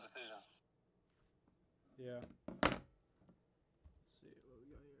Yeah. Let's see what we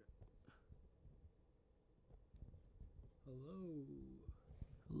got here. Hello.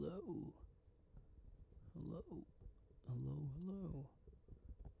 Hello. Hello. Hello. Hello.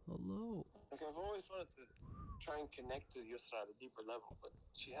 Hello. Like, I've always wanted to try and connect to Yusra at a deeper level, but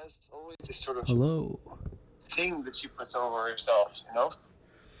she has always this sort of Hello. thing that she puts over herself, you know?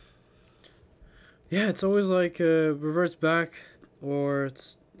 Yeah, it's always like reverts back, or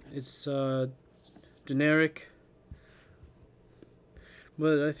it's generic.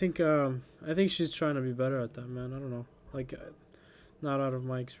 But I think she's trying to be better at that, man. I don't know. Like, not out of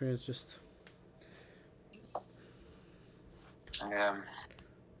my experience, just Yeah.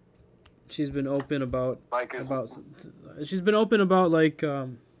 she's been open about Like, she's been open about like her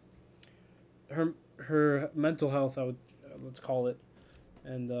mental health. I would let's call it,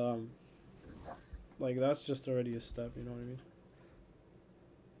 and like that's just already a step. You know what I mean?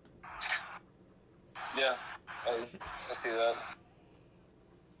 yeah, I see that.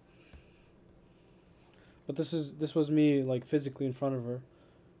 But this was me like physically in front of her.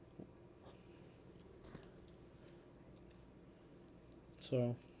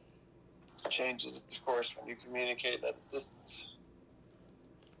 So Changes, of course, when you communicate at a distance.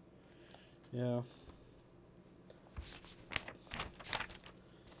 yeah.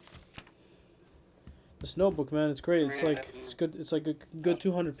 This notebook, man, it's great. It's like it's good. It's like a good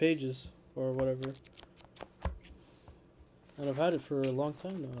 200 pages or whatever. And I've had it for a long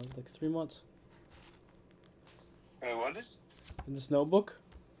time now, like 3 months. Wait, what is? In this notebook,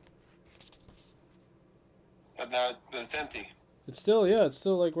 But now it's empty. it's still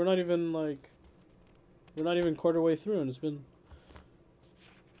like we're not even quarter way through, and it's been.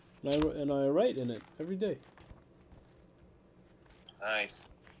 And I write in it every day. Nice.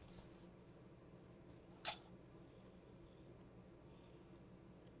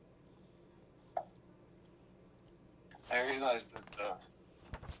 I realized that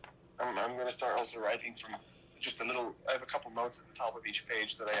I'm going to start also writing from just a little. I have a couple notes at the top of each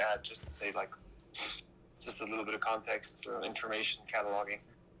page that I add just to say, like, just a little bit of context or information cataloging.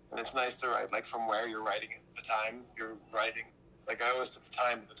 And it's nice to write, like, from where you're writing at the time you're writing. Like, I always put the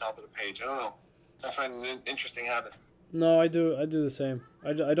time at the top of the page. I don't know. I find it an interesting habit. No, I do the same.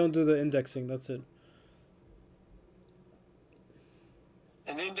 I don't do the indexing. That's it.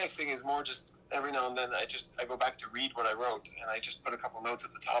 And indexing is more just every now and then I go back to read what I wrote, and I just put a couple notes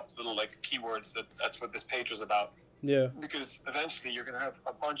at the top, little like keywords that's what this page was about. Yeah. Because eventually you're gonna have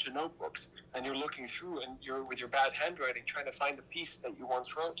a bunch of notebooks, and you're looking through, and you're with your bad handwriting trying to find a piece that you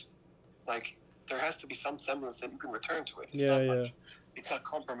once wrote. Like, there has to be some semblance that you can return to it. It's not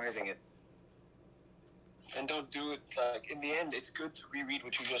compromising it. And don't do it like in the end. It's good to reread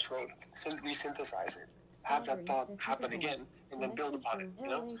what you just wrote, re-synthesize it. Have that thought happen again, and then build upon it, you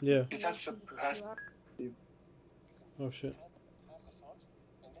know? Yeah. Because that's the Oh shit.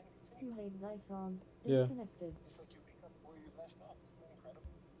 Suhaib's iPhone Yeah. disconnected.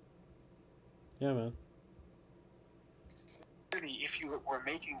 Yeah, man. Clearly, if you were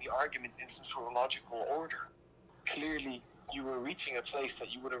making the argument in some sort of logical order, clearly you were reaching a place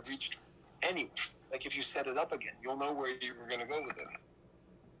that you would have reached anyway. Like, if you set it up again, you'll know where you were going to go with it.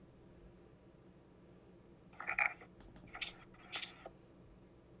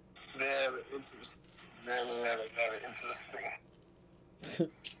 Very interesting. Very interesting.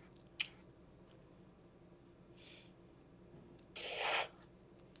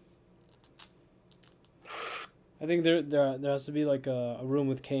 I think there has to be like a room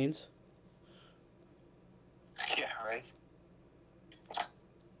with canes. Yeah, right.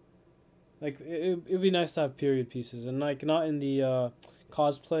 Like it'd be nice to have period pieces, and like not in the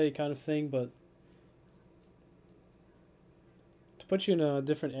cosplay kind of thing, but to put you in a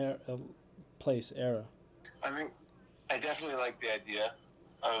different era. I mean, I definitely like the idea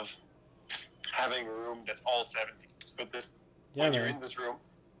of having a room that's all 70s. But when you're in this room,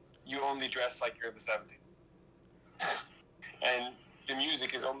 you only dress like you're in the 70s. And the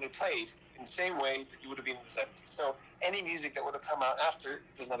music is only played in the same way that you would have been in the 70s. So any music that would have come out after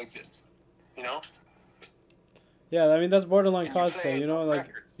does not exist. You know? Yeah, I mean that's borderline And cosplay. You know, like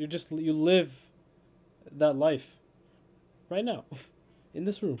records. you live that life right now in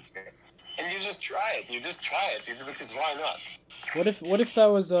this room. And you just try it. Because why not? What if that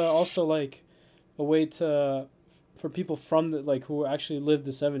was also like a way for people from the like who actually lived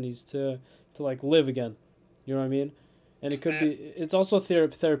the 70s to like live again. You know what I mean? And it could be. It's also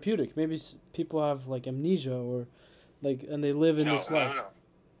therapeutic. Maybe people have like amnesia or like, and they live in this life. No.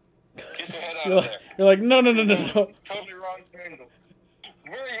 Get your head out of there. You're like no. Totally wrong angle.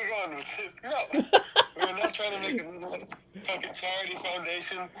 Where are you going with this? No. We're not trying to make a fucking charity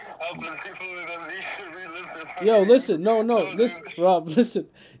foundation helping people with amnesia relive their fucking... Yo, listen, no, listen, Rob, listen.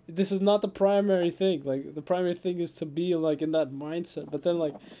 This is not the primary thing. Like, the primary thing is to be, like, in that mindset. But then,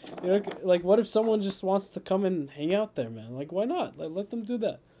 like, you know, like, what if someone just wants to come and hang out there, man? Like, why not? Like, let them do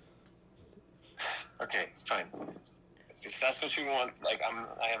that. Okay, fine. If that's what you want, like,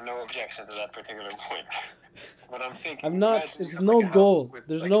 I have no objection to that particular point. But I'm thinking... I'm not... It's no goal.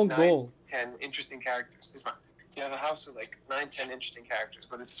 There's no goal. 10 interesting characters. It's fine. You have a house with, like, 9, 10 interesting characters,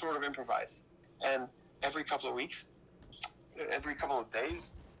 but it's sort of improvised. And every couple of weeks, every couple of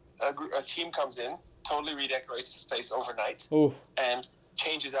days, a team comes in, totally redecorates the space overnight, and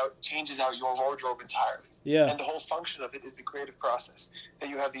changes out your wardrobe entirely. Yeah. And the whole function of it is the creative process. That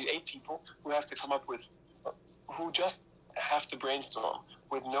you have these 8 people who have to come up with, who just have to brainstorm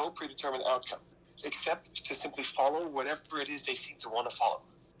with no predetermined outcome, except to simply follow whatever it is they seem to want to follow.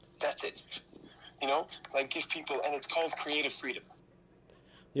 That's it. You know, like give people, and it's called creative freedom.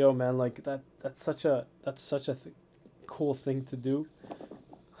 Yo, man, like that's such a cool thing to do.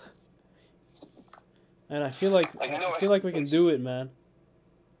 And I feel like we can do it, man.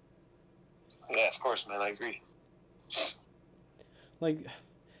 Yeah, of course, man. I agree. Like,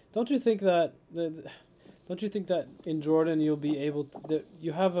 don't you think that in Jordan you'll be able to, that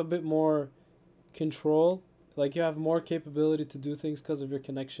you have a bit more control, like you have more capability to do things because of your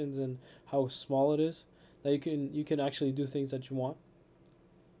connections and how small it is, that you can actually do things that you want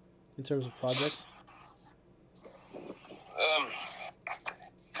in terms of projects?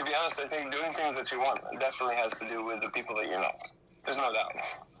 To be honest, I think doing things that you want definitely has to do with the people that you know. There's no doubt.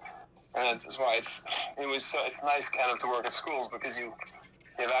 And that's why it's nice kind of to work at schools, because you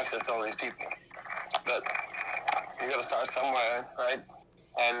have access to all these people. But you got to start somewhere, right?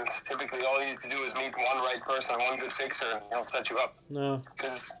 And typically all you need to do is meet one right person, one good fixer, and he'll set you up. No.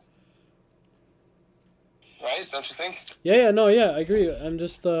 Right? Don't you think? Yeah, I agree. I'm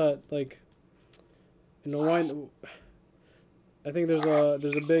just like, you know, why? I think there's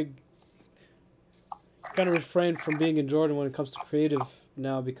a big kind of refrain from being in Jordan when it comes to creative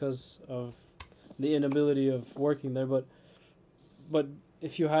now because of the inability of working there. But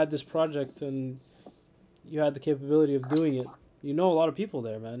if you had this project and you had the capability of doing it, you know a lot of people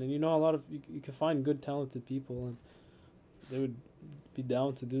there, man, and you know a lot of you can find good, talented people, and they would be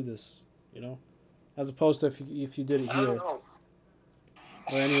down to do this, you know, as opposed to if you did it here. I don't know.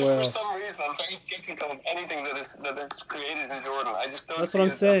 Or anywhere else. For some reason, I'm very skeptical of anything that is created in Jordan. I just don't. That's what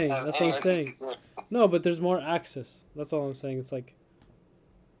I'm saying. That's what I'm saying. No, but there's more access. That's all I'm saying. It's like.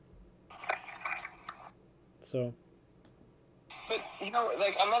 So. But you know,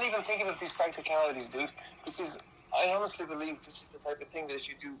 like I'm not even thinking of these practicalities, dude. Because I honestly believe this is the type of thing that if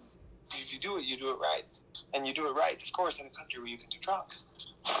you do it, you do it right, and you do it right. Of course, in a country where you can do drugs,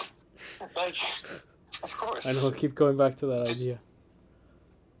 like, of course. I know. I'll keep going back to that idea.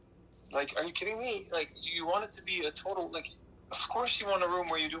 Like, are you kidding me? Like, do you want it to be a total, like, of course you want a room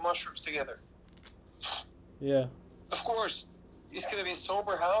where you do mushrooms together. Yeah. Of course. It's going to be a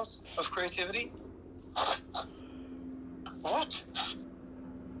sober house of creativity. What?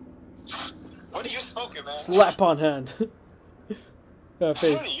 What are you smoking, man? Slap on hand. Face. What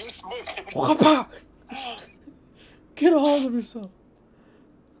are you smoking? Get a hold of yourself.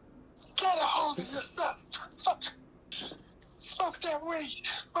 Get a hold of yourself. Fuck. Smoke that weed,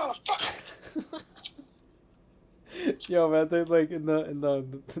 motherfucker. Yo, man, they like in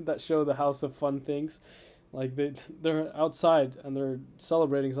that show, The House of Fun Things, like they're outside and they're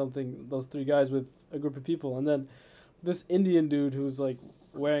celebrating something. Those 3 guys with a group of people, and then this Indian dude who's like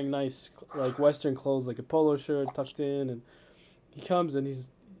wearing nice like Western clothes, like a polo shirt tucked in, and he comes and he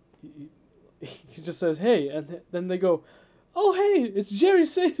just says, "Hey," and then they go, "Oh, hey, it's Jerry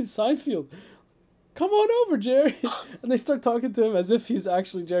Seinfeld. Come on over, Jerry." And they start talking to him as if he's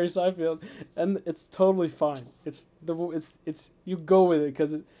actually Jerry Seinfeld, and it's totally fine. It's you go with it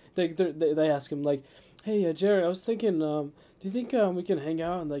because they ask him like, "Hey, Jerry, I was thinking, do you think we can hang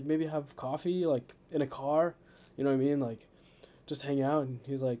out and like maybe have coffee like in a car? You know what I mean? Like, just hang out." And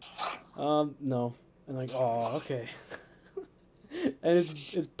he's like, no." And like, "Oh, okay." And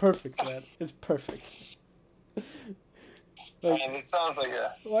it's perfect, man. It's perfect. Like, I mean, it sounds like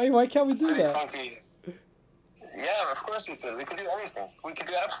a... Why can't we do that? Funky... Yeah, of course we could. We could do anything. We could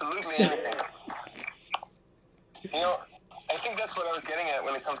do absolutely anything. You know, I think that's what I was getting at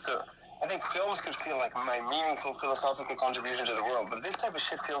when it comes to... I think films could feel like my meaningful philosophical contribution to the world, but this type of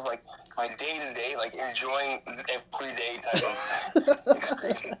shit feels like my day-to-day, like enjoying everyday type of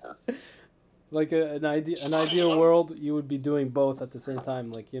existence. Like an ideal world, you would be doing both at the same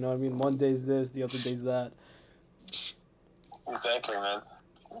time. Like, you know what I mean? One day's this, the other day's that. Exactly, man.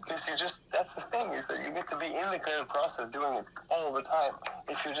 Because that's the thing, is that you get to be in the creative process doing it all the time.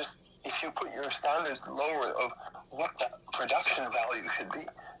 If you put your standards lower of what the production value should be,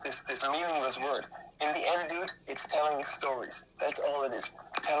 this meaningless word. In the end, dude, it's telling stories. That's all it is.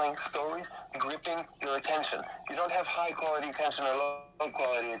 Telling stories, gripping your attention. You don't have high quality attention or low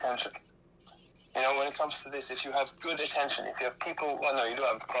quality attention. You know, when it comes to this, if you have good attention, if you have people, well, no, you do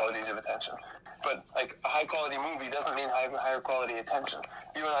have qualities of attention. But, like, a high-quality movie doesn't mean higher quality attention.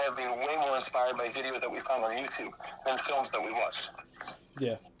 You and I have been way more inspired by videos that we found on YouTube than films that we watched.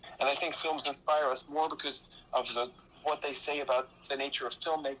 Yeah. And I think films inspire us more because of what they say about the nature of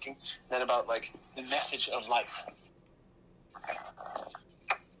filmmaking than about, like, the message of life.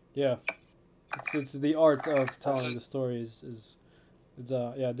 Yeah. It's the art of telling the story is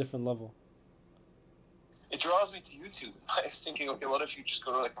a different level. It draws me to YouTube. I was thinking, okay, what if you just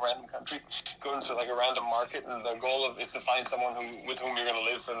go to like a random country, go into like a random market, and the goal is to find someone with whom you're going to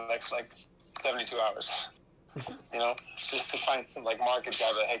live for the next like 72 hours. You know, just to find some like market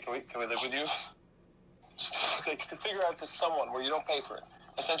guy that, hey, can we live with you? Just like, to figure out just someone where you don't pay for it.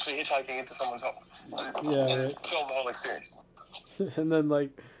 Essentially hitchhiking into someone's home. And right. Film the whole experience. And then like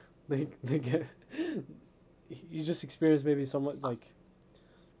they get, you just experience maybe someone like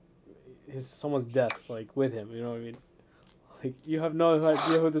someone's death, like, with him, you know what I mean? Like, you have no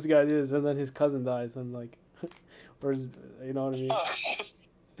idea who this guy is, and then his cousin dies, and, like, or his, you know what I mean?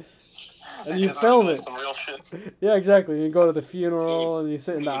 And you film it. Some real shit. Yeah, exactly. You go to the funeral, and you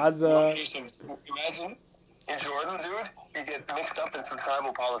sit in the Azza. Imagine, in Jordan, dude, you get mixed up in some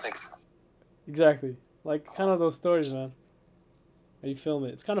tribal politics. Exactly. Like, kind of those stories, man. And you film it.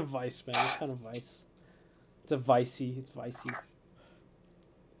 It's kind of Vice, man. It's kind of Vice. It's vicey.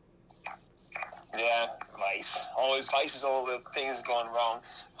 Yeah, Vice. Always Vice is all the things going wrong.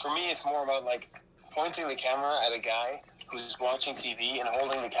 For me, it's more about like pointing the camera at a guy who's watching TV and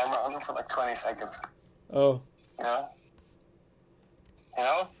holding the camera on him for like 20 seconds. Oh. You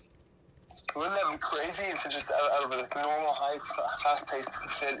know? Wouldn't that be crazy if it just out of a normal, high, fast-paced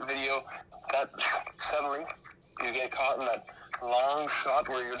video, that suddenly you get caught in that long shot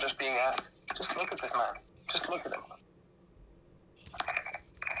where you're just being asked, just look at this man. Just look at him.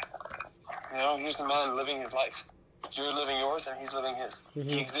 You know, here's a man living his life. You're living yours, and he's living his. Mm-hmm.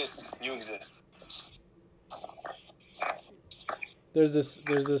 He exists. You exist. There's this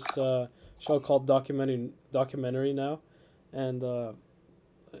show called Documentary now, and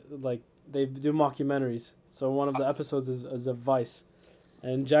like they do mockumentaries. So one of the episodes is of Vice,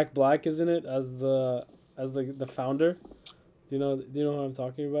 and Jack Black is in it as the founder. Do you know what I'm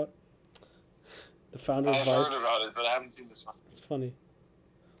talking about? The founder of Vice. I've heard about it, but I haven't seen this one. It's funny.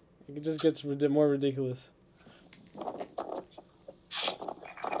 It just gets more ridiculous.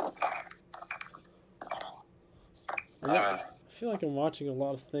 I feel like I'm watching a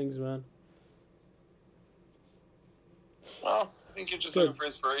lot of things, man. Well, I think you're just looking for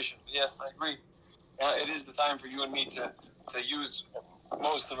inspiration. Yes, I agree. It is the time for you and me to use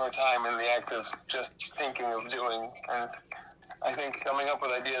most of our time in the act of just thinking of doing. And I think coming up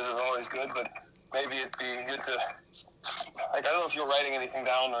with ideas is always good, but maybe it'd be good to... Like, I don't know if you're writing anything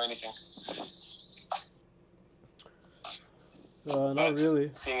down or anything. Not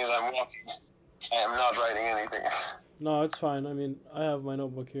really. Seeing as I'm walking, I am not writing anything. No, it's fine. I mean, I have my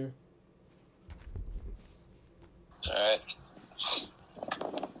notebook here. Alright.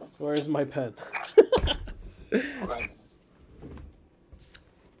 Where is my pen? Right.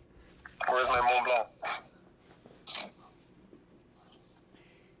 Where's my Mont Blanc?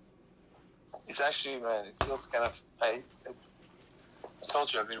 It's actually, man, it feels kind of... I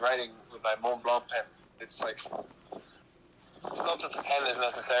told you, I've been writing with my Mont Blanc pen. It's like... It's not that the pen is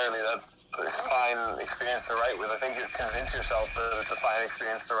necessarily that fine experience to write with. I think you convince yourself that it's a fine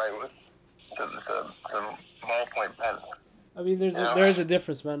experience to write with. It's a ballpoint pen. I mean, there's a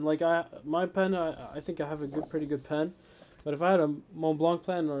difference, man. Like, my pen, I think I have a pretty good pen. But if I had a Mont Blanc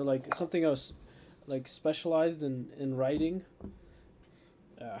pen or, like, something else, like, specialized in writing...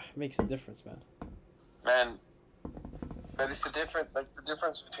 makes a difference, man. Man, but it's the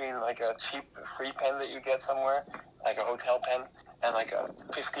difference between like a cheap free pen that you get somewhere, like a hotel pen, and like a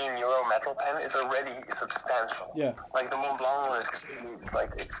 €15 metal pen is already substantial. Yeah. Like the Mont Blanc one is like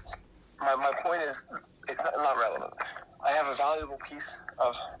it's. My point is, it's not relevant. I have a valuable piece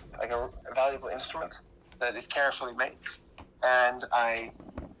of like a valuable instrument that is carefully made, and I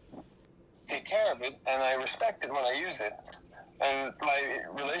take care of it, and I respect it when I use it. And my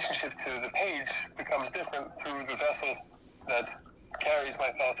relationship to the page becomes different through the vessel that carries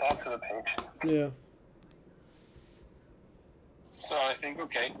my thoughts onto the page. Yeah. So I think,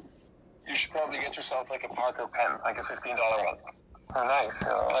 okay, you should probably get yourself like a Parker pen, like a $15 one. Oh, nice.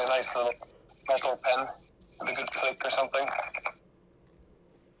 A nice little metal pen with a good click or something.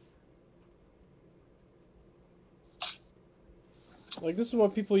 Like, this is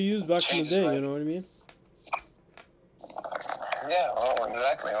what people used back in the day, you know what I mean? Yeah, well,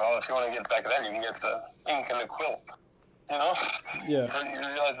 exactly. Well, if you want to get back then, you can get the ink and the quill, you know? Yeah. You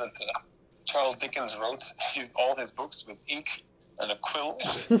realize that Charles Dickens used all his books with ink and a quill.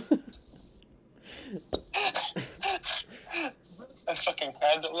 That's fucking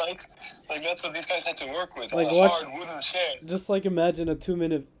candlelight. Like, that's what these guys had to work with. Like, a hard wooden chair. Just, like, imagine a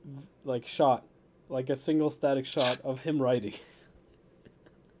 2-minute, like, shot. Like, a single static shot of him writing.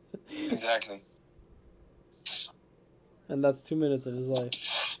 Exactly. And that's 2 minutes of his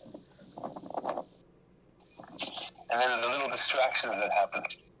life. And then the little distractions that happen.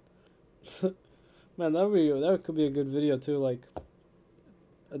 Man, that could be a good video too. Like,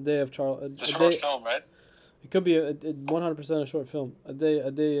 a day of Charles. It's a short film, right? It could be a 100% a short film. A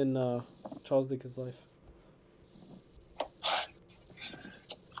day in Charles Dickens' life.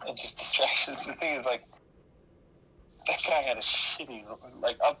 And just distractions. The thing is, like, that guy had a shitty,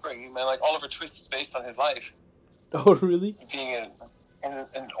 like, upbringing, man. Like, Oliver Twist is based on his life. Oh, really? Being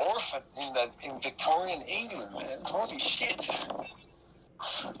an orphan in Victorian England, man. Holy shit.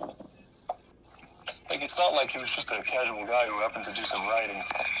 Like, it's not like he was just a casual guy who happened to do some writing.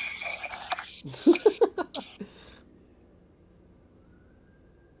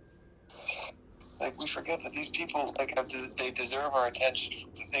 Like, we forget that these people, like, they deserve our attention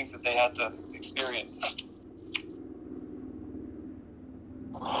for the things that they had to experience.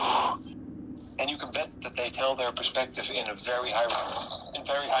 And you can bet that they tell their perspective in very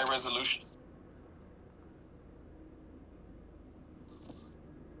high resolution.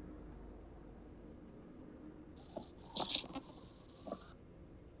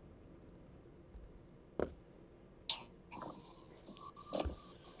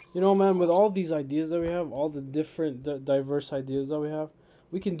 You know, man, with all these ideas that we have, all the different diverse ideas that we have,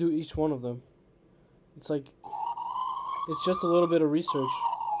 we can do each one of them. It's like, it's just a little bit of research.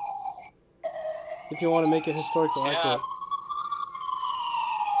 If you want to make it historically accurate.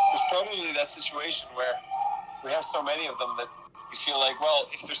 There's probably that situation where we have so many of them that you feel like, well,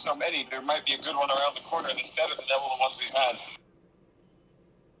 if there's so many, there might be a good one around the corner that's better than all the ones we've had.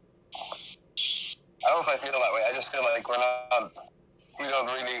 I don't know if I feel that way. I just feel like we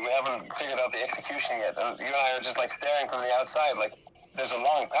haven't figured out the execution yet. And you and I are just like staring from the outside, like there's a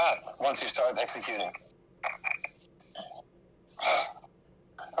long path once you start executing.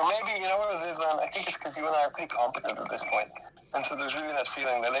 Or maybe, you know what it is, man? I think it's because you and I are pretty competent at this point. And so there's really that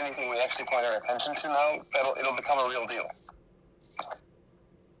feeling that anything we actually point our attention to now, it'll become a real deal.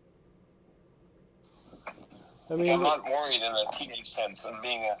 I mean, I'm not worried in a teenage sense of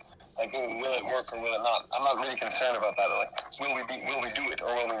being like, will it work or will it not? I'm not really concerned about that. Like, will we do it,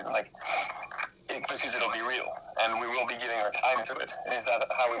 or will we, like, because it'll be real, and we will be giving our time to it. Is that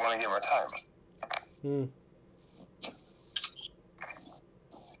how we want to give our time? Hmm.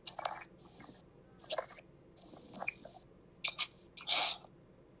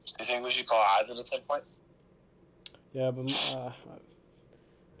 Do you think we should call Adil at some point? Yeah, but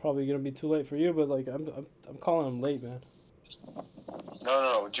probably gonna be too late for you. But like, I'm calling him late, man.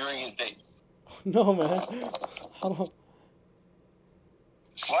 No, during his date. No, man. Hold on.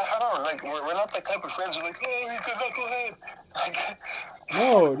 Why? Hold on. Like, we're not the type of friends who are like, oh, he's a knucklehead.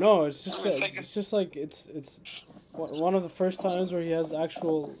 Like, no. It's just it's just like it's one of the first times where he has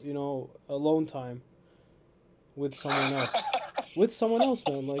actual, you know, alone time with someone else. With someone else,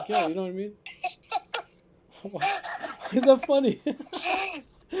 man. Like, yeah, you know what I mean? Why is that funny? No,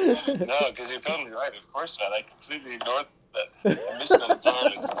 because you're totally right. Of course not. I completely ignored that. I missed that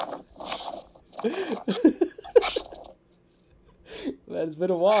entirely. Man, it's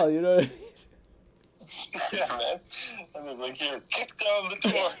been a while, you know what I mean? Yeah, man. And then, like, here, kick down the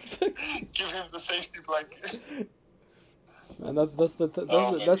door. Exactly. Give him the safety blanket. And that's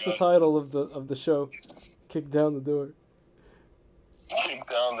the title of the show. Kick down the door. Kick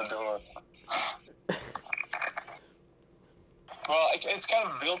down the door. Well, it's kind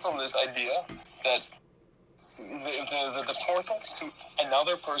of built on this idea that the portal to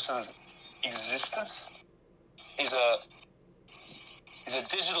another person's existence is a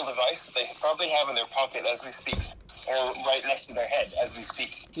digital device that they probably have in their pocket as we speak, or right next to their head as we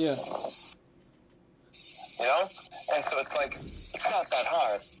speak. Yeah. You know? And so it's like, it's not that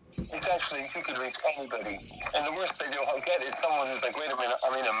hard. It's actually, you could reach anybody. And the worst thing you'll get is someone who's like, wait a minute,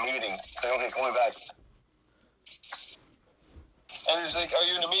 I'm in a meeting. It's like, okay, call me back. And it's like, are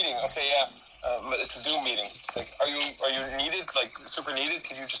you in a meeting? Okay, yeah. It's a Zoom meeting. It's like, are you needed? Like, super needed?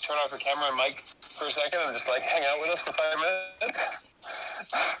 Could you just turn off your camera and mic for a second and just like hang out with us for 5 minutes?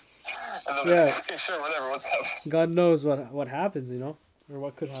 And then Yeah. okay, sure, whatever, what's up? God knows what happens, or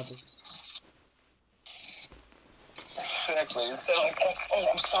what could happen. Exactly. Instead of like, oh,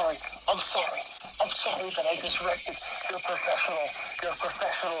 I'm sorry that I disrupted your professional,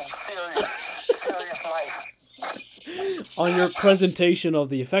 serious life. On your presentation of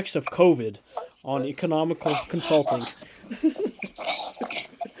the effects of COVID on economical consulting.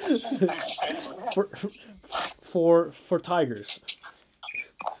 for tigers.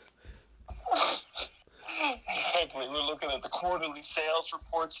 Exactly. We're looking at the quarterly sales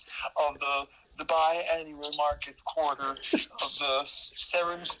reports of the biannual market quarter of the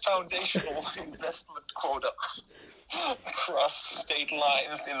Seren's foundational investment quota across state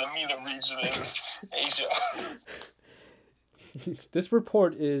lines in the MENA region in Asia. This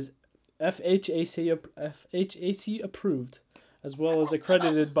report is FHAC approved, as well as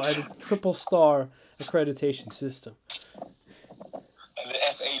accredited by the Triple Star accreditation system. The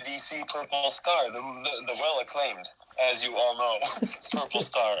SADC Purple Star, the well-acclaimed, as you all know, Purple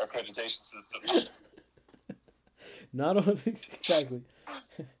Star accreditation system. Not only exactly.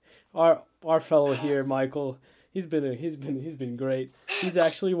 Our fellow here, Michael, he's been great. He's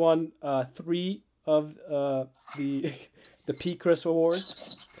actually won 3 of the PCRIS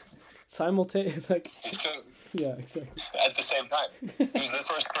awards simultaneously. Yeah, exactly. At the same time, he was the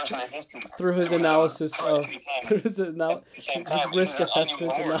first person in history through his analysis of his risk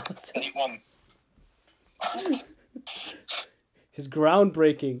assessment analysis. His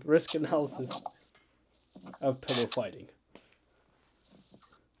groundbreaking risk analysis of pillow fighting.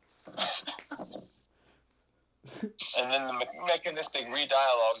 And then the mechanistic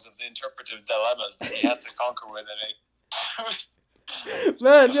re-dialogues of the interpretive dilemmas that he has to conquer with it.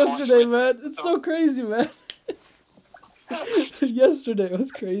 Man, yesterday, man, it's so crazy, man. Yesterday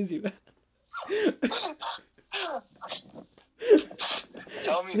was crazy, man.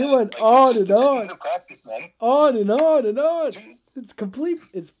 Tell me he went on and on. Practice, man. On and on and on. It's complete.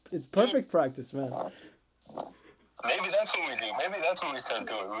 It's perfect practice, man. Maybe that's what we do. Maybe that's what we start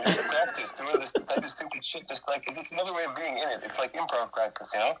doing. We just practice doing this type of stupid shit, just like, because it's another way of being in it. It's like improv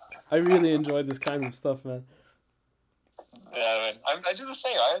practice, I really enjoy this kind of stuff, man. Yeah, I do the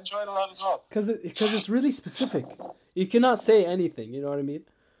same. I enjoy it a lot as well. Because it's really specific. You cannot say anything, you know what I mean?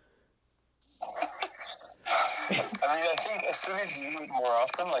 I think as soon as you do it more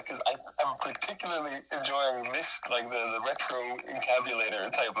often, like, because I'm particularly enjoying this, like, the retro encabulator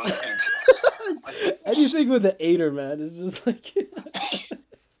type of speech. Anything with the aider, man, is just like...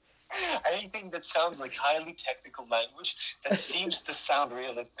 Anything that sounds like highly technical language that seems to sound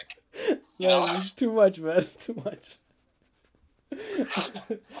realistic. Yeah, it's too much, man. Too much.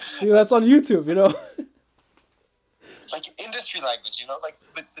 That's on YouTube, Like industry language, like,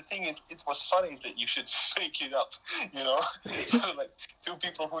 but the thing is, what's funny is that you should fake it up, like 2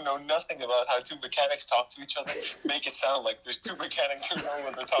 people who know nothing about how 2 mechanics talk to each other make it sound like there's 2 mechanics who know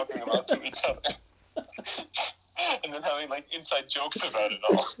what they're talking about to each other. And then having like inside jokes about it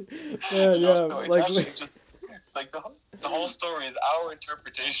all. Yeah. So it's actually just like the whole story is our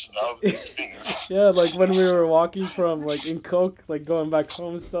interpretation of these things. Yeah, like when we were walking from like in Coke, like going back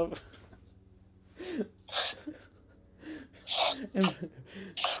home and stuff. And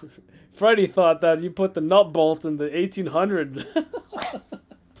Freddie thought that you put the nut bolt in the 1800.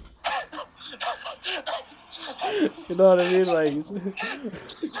 You know what I mean? Like.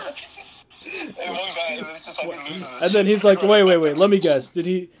 And one guy, it's just like he loses. And then he's like, wait, let me guess. Did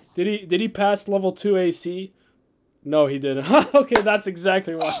he pass level 2 AC? No, he didn't. Okay, that's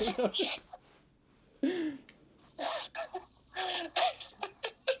exactly why.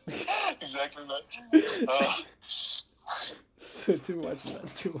 Exactly right. So too much, man.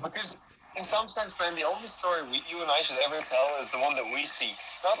 Too much. Because in some sense, man, the only story you and I should ever tell is the one that we see.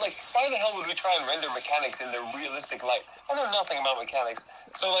 Not like, why the hell would we try and render mechanics in their realistic life? I know nothing about mechanics.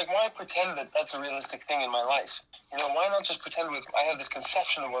 So, like, why pretend that that's a realistic thing in my life? Why not just pretend I have this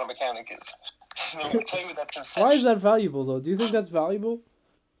conception of what a mechanic is? Play with that conception. Why is that valuable, though? Do you think that's valuable?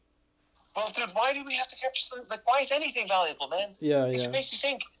 Well, dude, why do we have to capture something? Like, why is anything valuable, man? Yeah. It makes you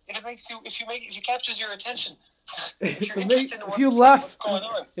think. If it captures your attention. If you laugh, what's going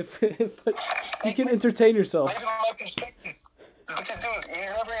on. If you can entertain yourself. Maybe my perspective. Because, dude, you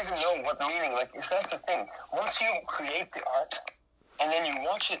never even know what meaning. Like, if that's the thing. Once you create the art, and then you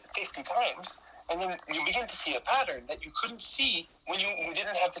watch it 50 times, and then you begin to see a pattern that you couldn't see when you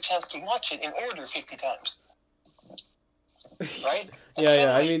didn't have the chance to watch it in order 50 times. Right?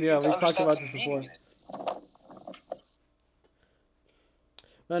 Yeah. I mean, we talked about this before.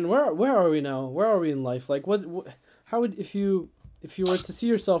 Man, where are we now? Where are we in life? Like, how would if you if you were to see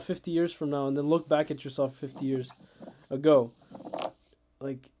yourself 50 years from now and then look back at yourself 50 years ago,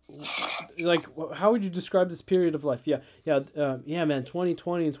 like how would you describe this period of life? Yeah, man,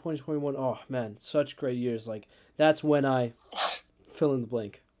 2020 and 2021, oh man, such great years. Like that's when I fill in the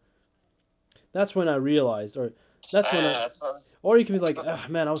blank. That's when I realized, or that's when or you can be like, ah,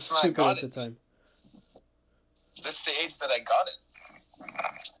 man, I was stupid at the time. That's the age that I got it.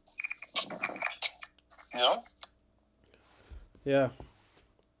 You know? Yeah.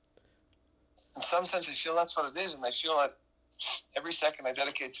 In some sense, I feel that's what it is, and I feel that every second I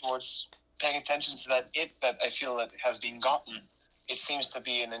dedicate towards paying attention to that I feel that has been gotten, it seems to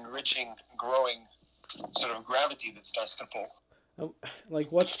be an enriching, growing sort of gravity that starts to pull.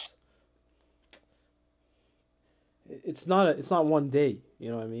 Like what's... It's not one day, you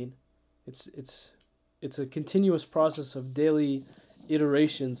know what I mean? It's a continuous process of daily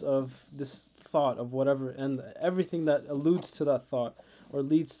iterations of this thought of whatever, and everything that alludes to that thought or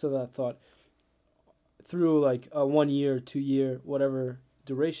leads to that thought through like a 1 year, 2 year, whatever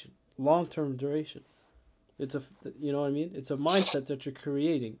duration, long-term duration. It's a, you know what I mean? It's a mindset that you're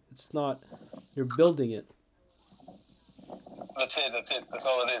creating. It's not, you're building it. That's it. That's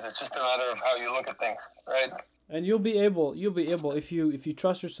all it is. It's just a matter of how you look at things, right? And you'll be able if you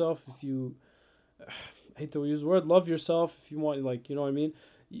trust yourself, if you, I hate to use the word, love yourself, if you want, like, you know what I mean,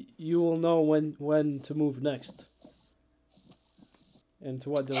 you will know when to move next and to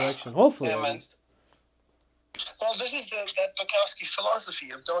what direction, hopefully, yeah, at man. least. Well, this is that Bukowski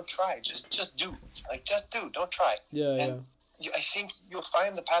philosophy of don't try, just do. Like, just do, don't try. Yeah. I think you'll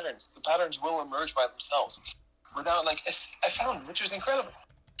find the patterns. The patterns will emerge by themselves without, like, I found, which was incredible.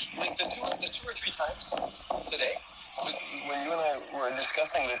 Like the two or three times today, when you and I were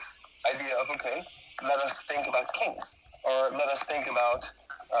discussing this idea of, okay, let us think about kings, or let us think about,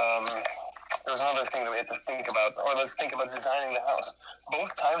 there was another thing that we had to think about, or let's think about designing the house.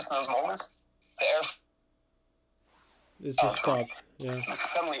 Both times in those moments, the air... It's just stopped, yeah.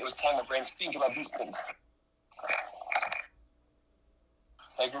 Suddenly it was time my brain to think about these things.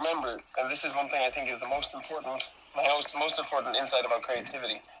 Like, remember, and this is one thing I think is the most important insight about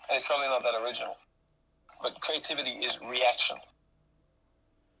creativity, and it's probably not that original, but creativity is reaction.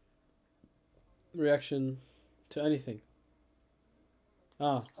 Reaction to anything.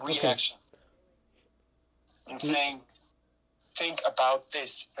 Reaction. Okay. And saying, think about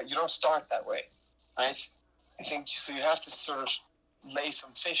this, but you don't start that way, right? I think so. You have to sort of lay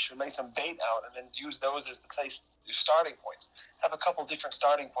some fish or lay some bait out, and then use those as the place, your starting points. Have a couple different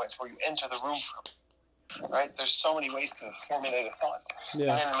starting points where you enter the room from. Right? There's so many ways to formulate a thought.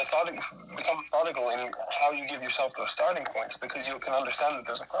 Yeah. And then become methodical in how you give yourself those starting points, because you can understand that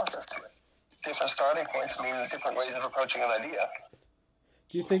there's a process to it. Different starting points mean different ways of approaching an idea.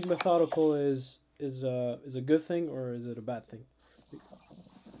 Do you think methodical is a good thing, or is it a bad thing?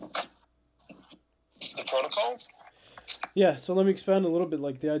 The protocol? Yeah, so let me expand a little bit,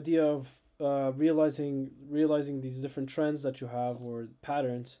 like the idea of realizing these different trends that you have, or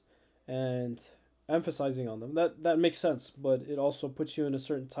patterns, and emphasizing on them. That makes sense, but it also puts you in a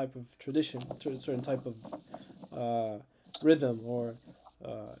certain type of tradition, a certain type of rhythm, or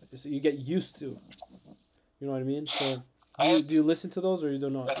so you get used to. You know what I mean? So do you listen to those, or you do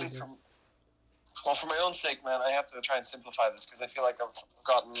not? For my own sake, man, I have to try and simplify this, because I feel like I've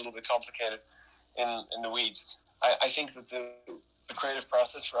gotten a little bit complicated in the weeds. I think that the creative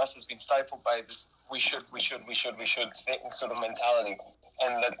process for us has been stifled by this we should sort of mentality,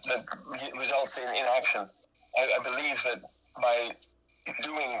 and that results in inaction. I believe that by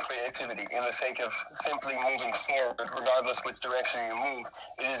doing creativity in the sake of simply moving forward, regardless which direction you move,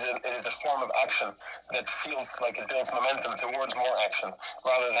 it is a form of action that feels like it builds momentum towards more action,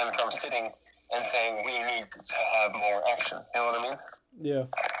 rather than from sitting and saying we need to have more action. You know what I mean? Yeah.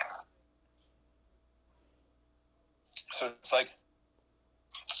 So it's like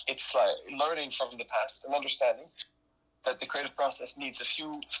learning from the past and understanding that the creative process needs a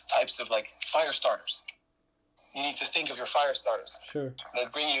few types of like fire starters. You need to think of your fire starters. Sure.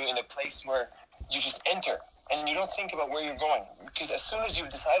 That bring you in a place where you just enter and you don't think about where you're going. Because as soon as you've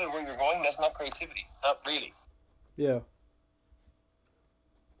decided where you're going, that's not creativity. Not really. Yeah.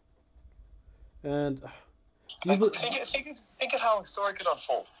 And think of how a story could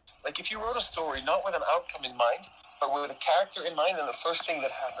unfold. Like if you wrote a story not with an outcome in mind, but with a character in mind and the first thing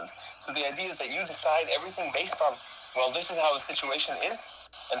that happens. So the idea is that you decide everything based on, well, this is how the situation is,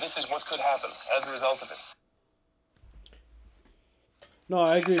 and this is what could happen as a result of it. No,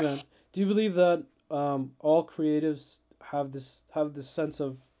 I agree, man. Do you believe that all creatives have this sense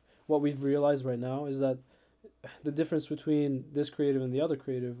of what we've realized right now? Is that the difference between this creative and the other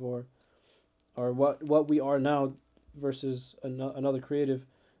creative, or what we are now versus another creative?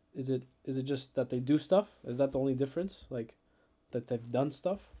 Is it just that they do stuff? Is that the only difference? Like that they've done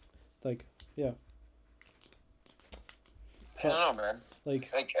stuff? Like yeah. I don't know, man.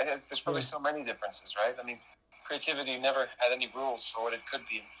 Like there's probably so many differences, right? I mean, creativity never had any rules for what it could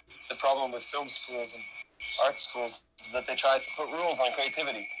be. The problem with film schools and art schools is that they try to put rules on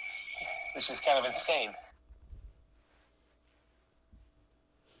creativity, which is kind of insane.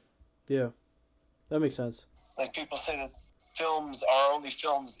 Yeah, that makes sense. Like people say that films are only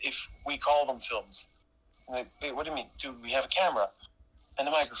films if we call them films. Like, wait, what do you mean? Do we have a camera and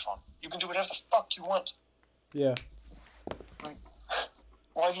a microphone? You can do whatever the fuck you want. Yeah. Like,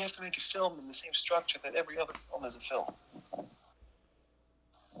 why do you have to make a film in the same structure that every other film is a film?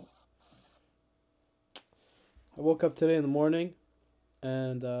 I woke up today in the morning,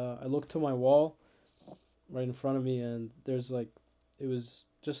 and I looked to my wall, right in front of me, and there's like, it was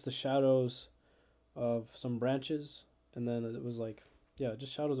just the shadows of some branches, and then it was like, yeah,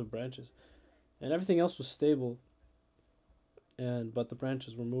 just shadows of branches, and everything else was stable. But the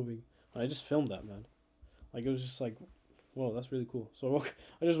branches were moving. And I just filmed that, man. Like it was just like, whoa, that's really cool. So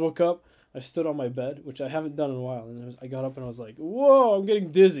I just woke up. I stood on my bed, which I haven't done in a while, and I got up and I was like, whoa, I'm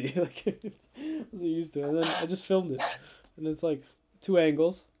getting dizzy. Like I wasn't used to it. And then I just filmed it, and it's like 2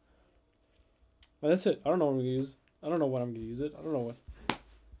 angles. But that's it. I don't know what I'm gonna use. I don't know what I'm gonna use it. I don't know what.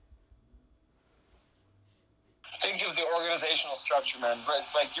 Think of the organizational structure, man.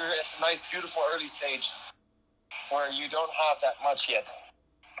 Like you're at a nice, beautiful early stage where you don't have that much yet.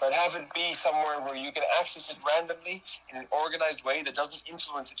 But have it be somewhere where you can access it randomly in an organized way that doesn't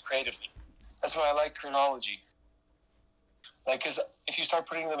influence it creatively. That's why I like chronology. Like, because if you start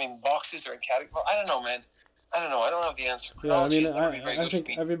putting them in boxes or in categories, well, I don't know, man. I don't know. I don't have the answer. Chronology I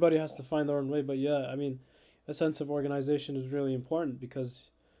think everybody has to find their own way. But yeah, I mean, a sense of organization is really important because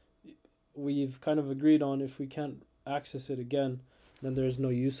we've kind of agreed on if we can't access it again, then there's no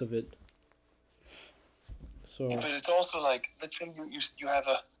use of it. So. Yeah, but it's also like, let's say you have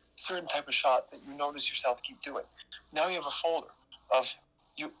a certain type of shot that you notice yourself keep doing. Now you have a folder of,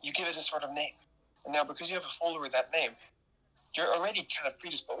 you give it a sort of name. And now because you have a folder with that name, you're already kind of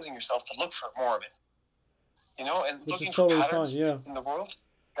predisposing yourself to look for more of it. You know, and which looking totally for patterns fine, yeah. in the world,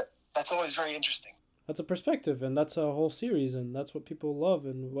 that's always very interesting. That's a perspective, and that's a whole series, and that's what people love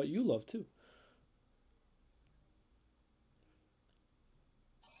and what you love too.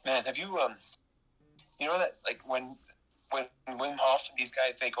 Man, have you you know that like when Wim Hof and these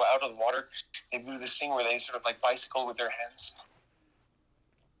guys, they go out of the water, they do this thing where they sort of like bicycle with their hands.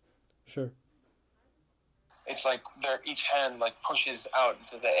 Sure. It's like each hand like pushes out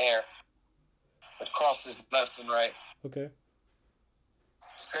into the air. It crosses left and right. Okay.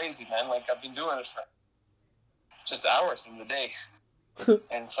 It's crazy, man. Like I've been doing it for just hours in the day.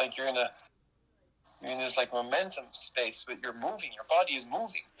 And it's like you're in this like momentum space, but you're moving. Your body is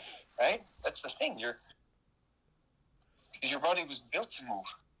moving, right? That's the thing. Because your body was built to move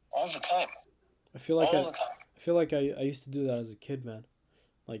all the time. I feel like I used to do that as a kid, man.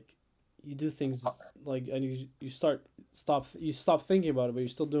 Like you do things like, and you stop thinking about it, but you're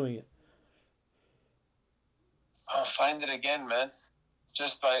still doing it. I'll find it again, man.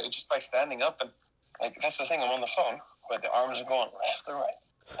 Just by standing up, and like that's the thing. I'm on the phone, but the arms are going left to right,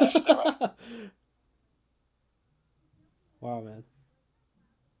 left to right. Wow, man.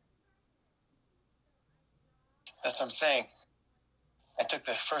 That's what I'm saying. I took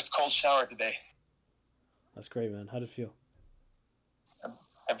the first cold shower today. That's great, man. How'd it feel?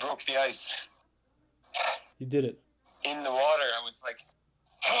 I broke the ice. You did it. In the water, I was like,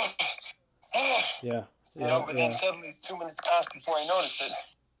 yeah. You know, but then suddenly 2 minutes passed before I noticed it,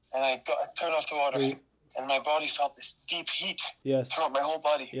 and I turned off the water, and my body felt this deep heat throughout my whole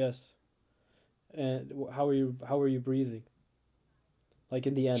body. Yes. And how were you breathing? Like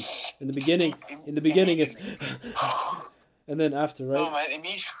in the end, in the beginning, it's, and then after, right? No, man,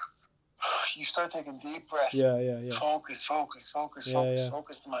 immediately you start taking deep breaths. Yeah. Focus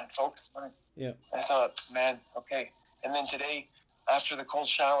the mind. Yeah. I thought, man, okay. And then today, after the cold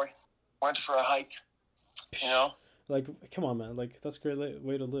shower, went for a hike. You know? Like, come on, man. Like, that's a great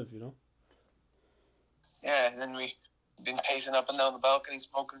way to live, you know? Yeah, and then we've been pacing up and down the balcony,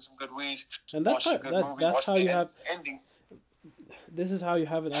 smoking some good weed. And that's how you have... This is how you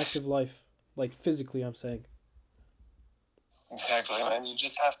have an active life. Like, physically, I'm saying. Exactly, man. You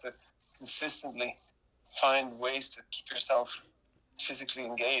just have to consistently find ways to keep yourself physically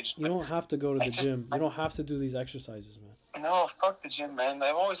engaged. You don't have to go to the gym. You don't have to do these exercises, man. No, fuck the gym, man.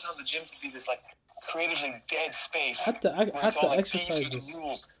 I've always found the gym to be this, like, creatively dead space. Have to exercise these are the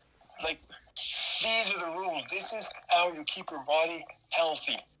rules. Like, these are the rules. This is how you keep your body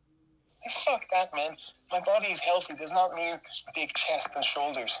healthy. Fuck that, man. My body is healthy does not mean big chest and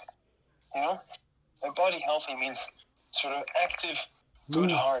shoulders. You know? My body healthy means sort of active,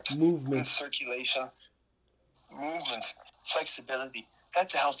 good heart, movement, good circulation, movement, flexibility.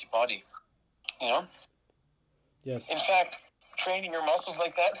 That's a healthy body. You know? Yes. In fact, training your muscles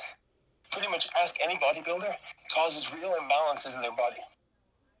like that, pretty much ask any bodybuilder, causes real imbalances in their body.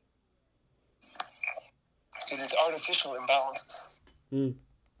 Because it's artificial imbalances.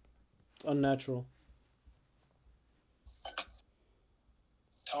 It's unnatural.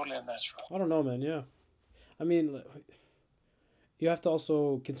 Totally unnatural. I don't know, man. Yeah. I mean, you have to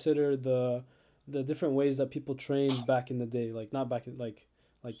also consider the different ways that people trained back in the day, like not back in like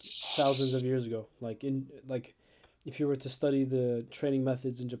thousands of years ago. Like if you were to study the training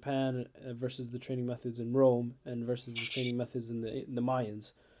methods in Japan versus the training methods in Rome and versus the training methods in the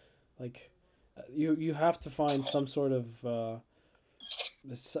Mayans, like you have to find some sort of a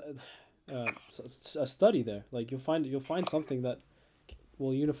study there. Like you'll find something that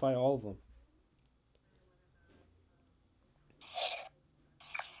will unify all of them.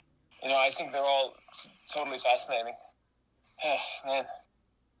 You know, I think they're all totally fascinating. Man.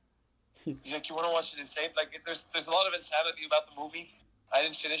 Like, you want to watch it insane? Like, there's a lot of insanity about the movie. I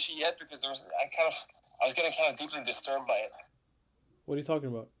didn't finish it yet because I was getting kind of deeply disturbed by it. What are you talking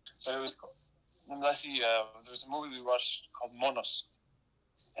about? But it was, there's a movie we watched called Monos,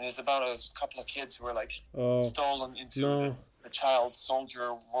 and it's about a couple of kids who were like stolen into the child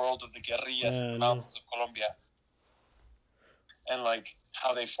soldier world of the guerrillas in the mountains of Colombia, and like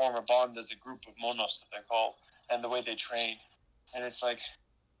how they form a bond as a group of monos that they're called, and the way they train, and it's like.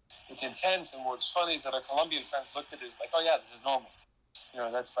 It's intense, and what's funny is that our Colombian friends looked at it as like, oh yeah, this is normal. You know,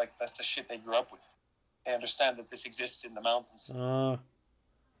 that's the shit they grew up with. They understand that this exists in the mountains.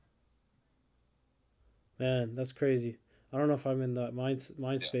 Man, that's crazy. I don't know if I'm in that mind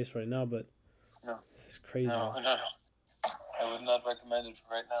space right now, but it's crazy. No. I would not recommend it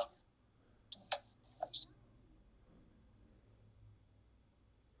for right now.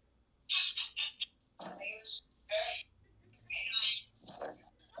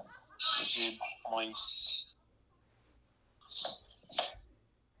 Point.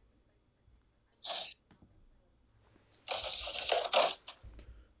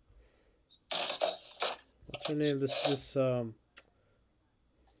 What's her name? This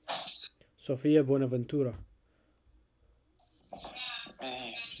Sofia Buenaventura.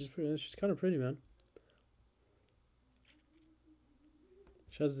 She's kind of pretty, man.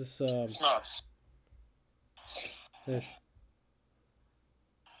 She has this. It's not. Ish.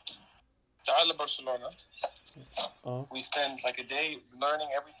 تعال Barcelona. We spent like a day learning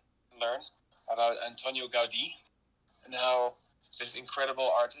everything we learned about Antonio Gaudí and how this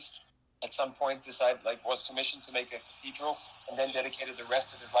incredible artist at some point was commissioned to make a cathedral and then dedicated the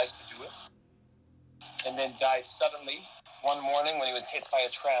rest of his life to do it, and then died suddenly one morning when he was hit by a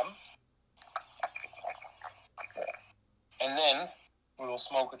tram. And then we will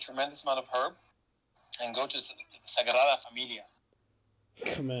smoke a tremendous amount of herb and go to the Sagrada Familia.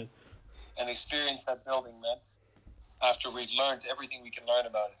 Come on. And experience that building, man. After we've learned everything we can learn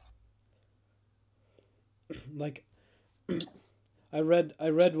about it. Like, I read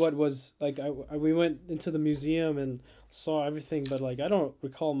what was like. We went into the museum and saw everything, but like I don't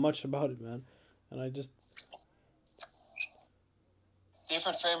recall much about it, man. And I just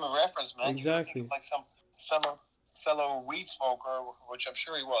different frame of reference, man. Exactly. Like some fellow weed smoker, which I'm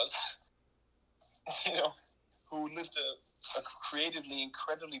sure he was. You know, who lived a creatively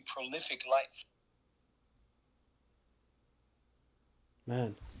incredibly prolific life.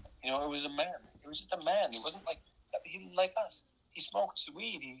 Man. You know, it was a man. It was just a man. It wasn't like us. He smoked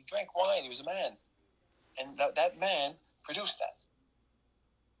weed. He drank wine. He was a man. And that man produced that.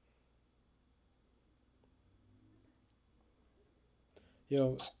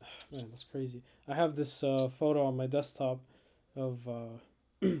 Yo, man, that's crazy. I have this photo on my desktop of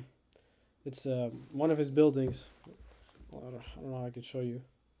it's one of his buildings. Well, I don't know how I could show you.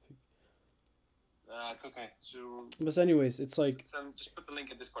 It's okay. So, but anyways, it's like just put the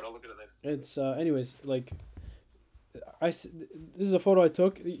link in Discord. I'll look at it later. It's anyways like this is a photo I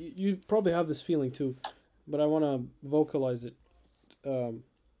took. You probably have this feeling too, but I want to vocalize it.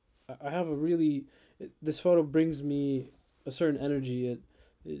 I have a really this photo brings me a certain energy.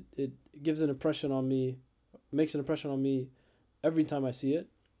 It gives an impression on me, makes an impression on me every time I see it,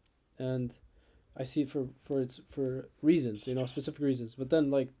 and I see it for reasons, you know, specific reasons. But then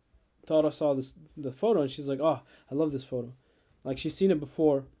like Tara saw the photo and she's like, oh, I love this photo. Like she's seen it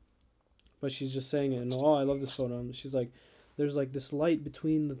before, but she's just saying it and oh, I love this photo. And she's like, there's like this light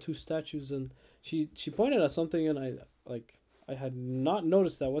between the two statues, and she pointed at something and I I had not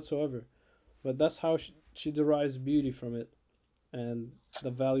noticed that whatsoever, but that's how she derives beauty from it, and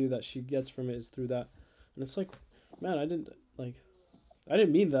the value that she gets from it is through that. And it's like, man, I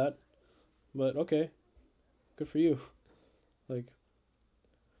didn't mean that, but okay, good for you. Like,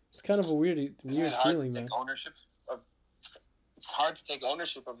 it's kind of a weird feeling, man. It's hard to take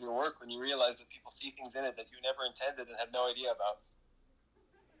ownership of your work when you realize that people see things in it that you never intended and had no idea about.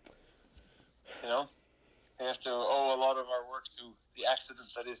 You know, we have to owe a lot of our work to the accident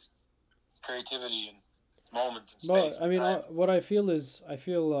that is creativity and moments and space. But I mean, what I feel is I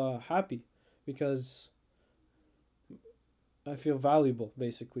feel happy because I feel valuable,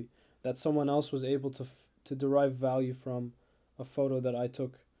 basically, that someone else was able to derive value from a photo that I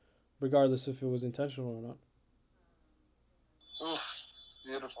took, regardless if it was intentional or not. Oof, it's a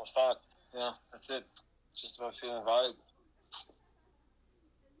beautiful thought. Yeah, that's it. It's just about feeling valuable.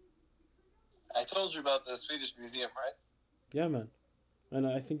 I told you about the Swedish museum, right? Yeah, man. And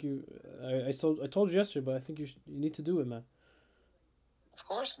I think I told you yesterday, but I think you need to do it, man. Of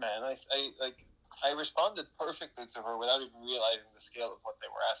course, man. I responded perfectly to her without even realizing the scale of what they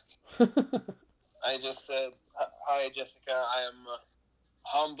were asking. I just said, "Hi, Jessica. I am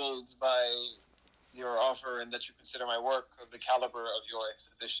humbled by your offer and that you consider my work of the caliber of your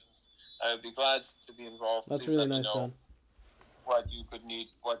exhibitions. I would be glad to be involved. That's really nice, man. What you could need,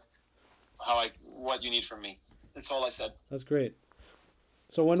 what you need from me." That's all I said. That's great.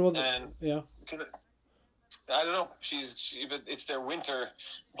 So when will yeah? I don't know. But it's their winter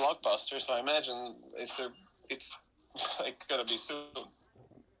blockbuster, so I imagine it's like gonna be soon.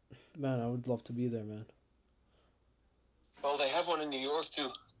 Man, I would love to be there, man. Well, they have one in New York too.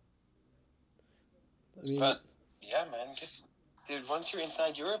 I mean, but yeah, man, dude, once you're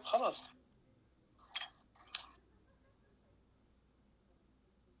inside Europe, خلاص.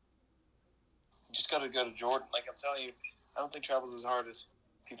 You just gotta go to Jordan. Like I'm telling you, I don't think travel's as hard as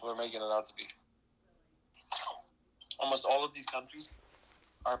people are making it out to be. Almost all of these countries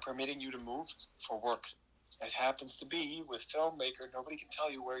are permitting you to move for work. It happens to be with filmmaker. Nobody can tell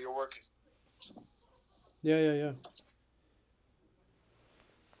you where your work is. Yeah.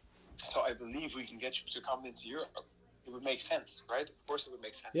 So I believe we can get you to come into Europe. It would make sense, right? Of course, it would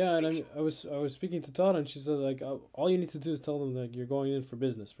make sense. Yeah, and I was speaking to Todd, and she said like all you need to do is tell them like you're going in for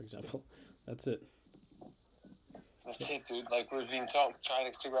business, for example. That's it. That's it, dude. Like we've been trying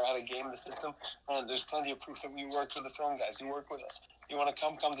to figure out how to game the system, and there's plenty of proof that we worked with the film guys. You work with us. You want to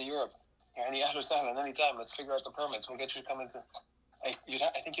come to Europe. Any Amsterdam at any time. Let's figure out the permits. We'll get you to come into. I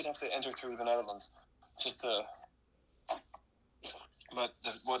think you'd have to enter through the Netherlands, just to. But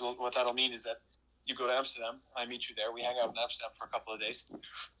what that'll mean is that you go to Amsterdam. I meet you there. We hang out in Amsterdam for a couple of days.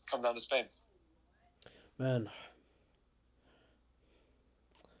 Come down to Spain. Man.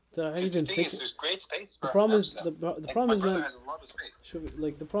 There's great space for the problem us. The problem is, man. Has a lot of space.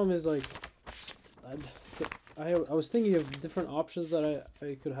 The problem is like, I was thinking of different options that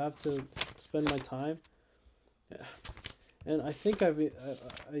I could have to spend my time, and I think I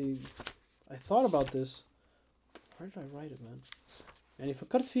thought about this. Where did I write it, man? يعني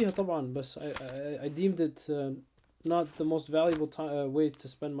فكرت فيها طبعا بس I deemed it not the most valuable way to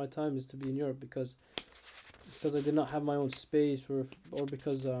spend my time is to be in Europe because I did not have my own space or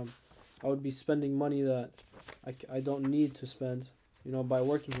because I would be spending money that I don't need to spend, by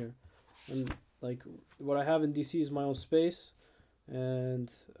working here. And like what I have in DC is my own space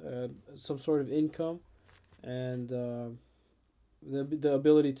and some sort of income and the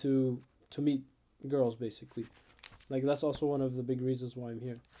ability to meet girls, basically. Like that's also one of the big reasons why I'm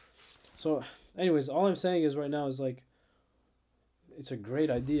here. So anyways, all I'm saying is right now is like it's a great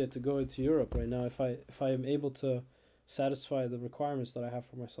idea to go into Europe right now if I am able to satisfy the requirements that I have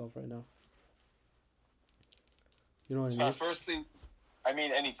for myself right now. You know what I mean? Firstly, I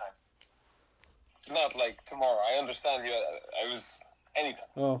mean anytime. Not like tomorrow. I understand you. I was anytime.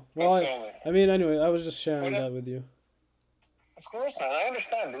 Oh well, I mean anyway. I was just sharing that with you. Of course, man. I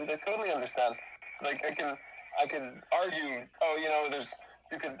understand, dude. I totally understand. Like I can argue. Oh,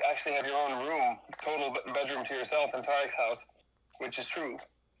 you could actually have your own room, total bedroom to yourself in Tarek's house. Which is true.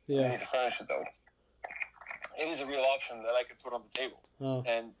 Yeah. You need to furnish it though. It is a real option that I could put on the table. Oh.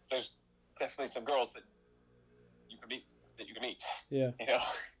 And there's definitely some girls that you can meet. Yeah.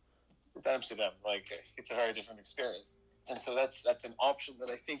 It's Amsterdam. Like it's a very different experience. And so that's an option that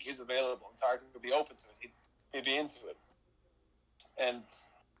I think is available. And Tarek would be open to it. He'd be into it. And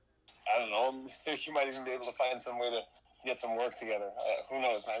I don't know. So you might even be able to find some way to get some work together. Who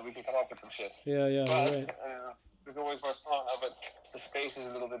knows, man? We could come up with some shit. Yeah. But, right. There's always more fun, but the space is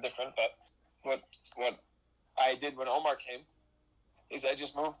a little bit different. But what I did when Omar came is I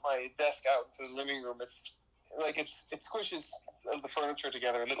just moved my desk out to the living room. It's like it squishes the furniture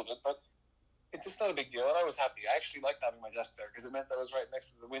together a little bit, but it's just not a big deal. And I was happy. I actually liked having my desk there because it meant I was right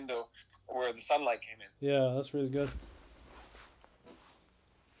next to the window where the sunlight came in. Yeah, that's really good.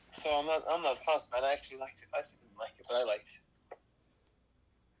 So I'm not fussed, man. I actually liked it. I didn't like it, but I liked it.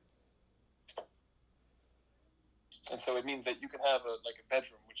 And so it means that you can have a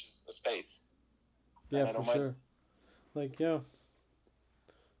bedroom, which is a space. Yeah, for sure. Like, yeah.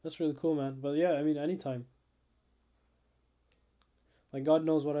 That's really cool, man. But yeah, I mean, anytime. Like, God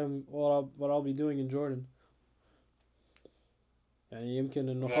knows what I'll be doing in Jordan. يعني يمكن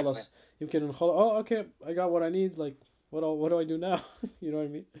إنه خلاص يمكن إنه خلاص oh okay I got what I need, like what do I do now? You know what I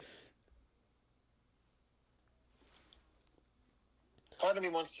mean? Part of me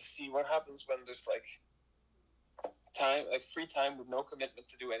wants to see what happens when there's time, free time with no commitment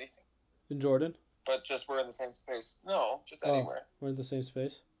to do anything. In Jordan? But just we're in the same space. No, just anywhere. We're in the same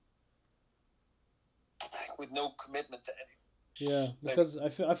space? With no commitment to anything. Yeah, because I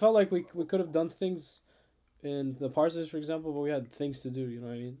felt like we could have done things in the Parsons, for example, but we had things to do, you know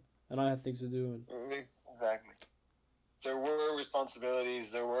what I mean? And I had things to do. Exactly. There were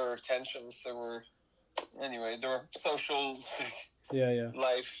responsibilities, there were tensions, there were social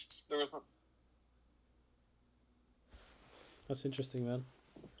life. There was That's interesting, man.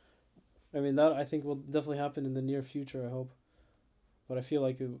 I mean, that I think will definitely happen in the near future, I hope. But I feel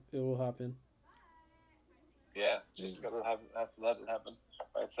like it will happen. Yeah, just gotta have to let it happen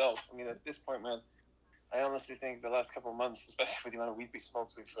by itself. I mean, at this point, man, I honestly think the last couple of months, especially with the amount of weed we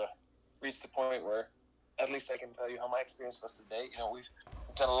smoked, we've reached the point where, at least I can tell you how my experience was today. You know, we've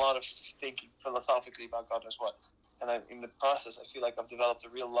done a lot of thinking philosophically about God as what, and in the process, I feel like I've developed a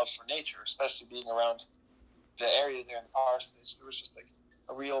real love for nature, especially being around the areas there in the parsonage. There was just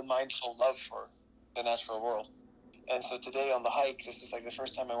a real mindful love for the natural world. And so today on the hike, this is the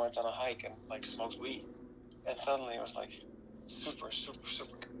first time I went on a hike and smoked weed. And suddenly it was super, super,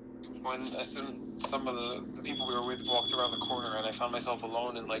 super. When some of the people we were with walked around the corner, and I found myself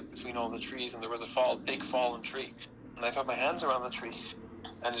alone in between all the trees, and there was a big fallen tree, and I put my hands around the tree,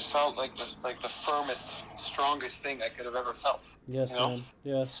 and it felt like the firmest, strongest thing I could have ever felt. Yes, man.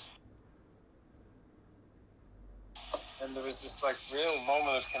 Yes. And there was this real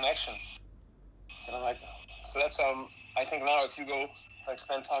moment of connection, and I'm so that's I think now if you go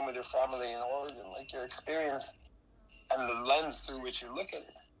spend time with your family in Oregon, your experience and the lens through which you look at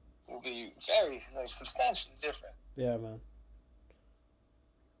it will be very substantially different. Yeah, man.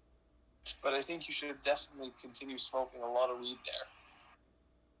 But I think you should definitely continue smoking a lot of weed there.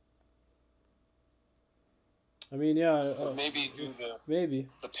 I mean, yeah. Maybe do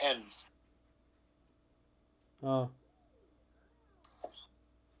the pens. Oh.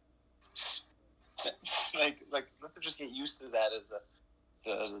 Let them just get used to that as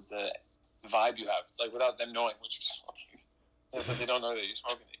the vibe you have, without them knowing what you're smoking. But they don't know that you're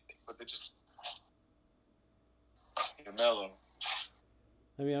smoking anything, but they just you're mellow.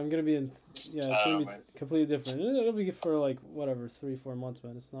 I mean, I'm gonna be in. Yeah, it's gonna be completely different. It'll be for 3-4 months,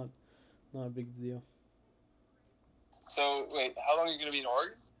 man. It's not a big deal. So wait, how long are you gonna be in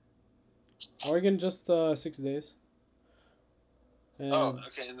Oregon? Oregon, just 6 days. And,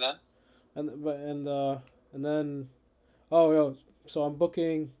 okay, and then. And then, so I'm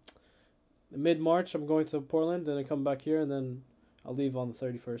booking mid-March. I'm going to Portland, then I come back here, and then I'll leave on the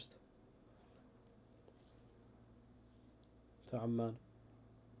 31st. To Amman.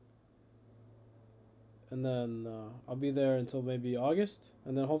 And then I'll be there until maybe August,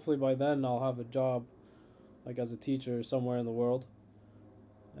 and then hopefully by then I'll have a job, as a teacher somewhere in the world.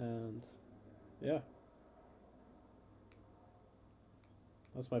 And yeah.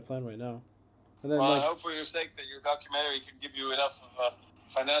 That's my plan right now. And then, I hope for your sake that your documentary can give you enough of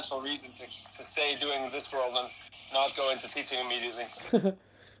a financial reason to stay doing this world and not go into teaching immediately.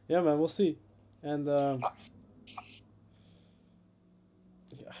 Yeah, man, we'll see. And the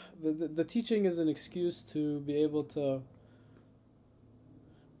teaching is an excuse to be able to...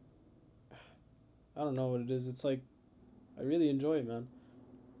 I don't know what it is. It's I really enjoy it, man.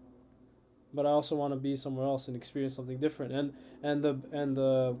 But I also want to be somewhere else and experience something different. And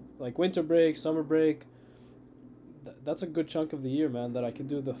the winter break, summer break, that's a good chunk of the year, man, that I can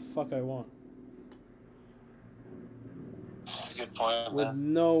do the fuck I want. That's a good point, with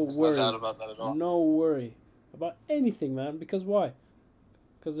man. No There's worry. No doubt about that at all. No worry about anything, man. Because why?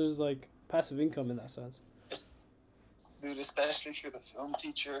 Because there's passive income in that sense. Dude, especially if you're the film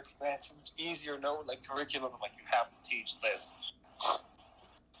teacher, it's so much easier. No, curriculum, you have to teach this.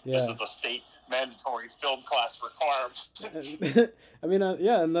 Yeah. This is the state mandatory film class requirement. I mean,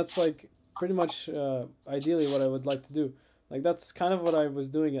 yeah, and that's pretty much ideally what I would like to do. Like that's kind of what I was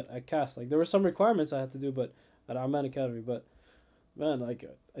doing at CAST. Like there were some requirements I had to do, but at Arman Academy. But man, like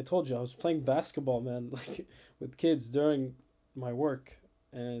I told you, I was playing basketball, man, like with kids during my work,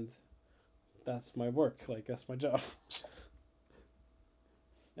 and that's my work. Like that's my job.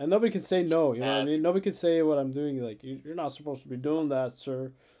 And nobody can say no. You know what I mean? Nobody can say what I'm doing. Like you're not supposed to be doing that,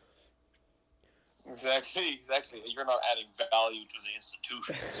 sir. Exactly. You're not adding value to the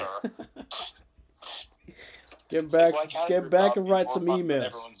institution, sir. Get back and write some emails.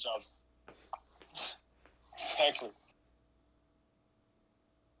 Everyone's jobs. Exactly.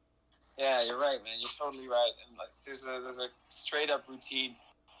 Yeah, you're right, man. You're totally right. And like, there's a straight up routine,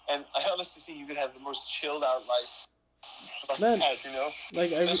 and I honestly think you could have the most chilled out life. Like man, that, you know,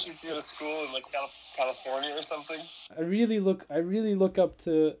 like especially if you're at a school in like California or something. I really look up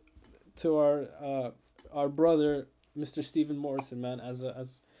to our brother, Mr. Stephen Morrison, man, as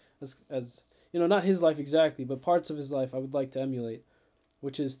you know, not his life exactly, but parts of his life I would like to emulate,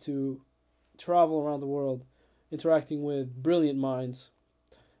 which is to travel around the world, interacting with brilliant minds,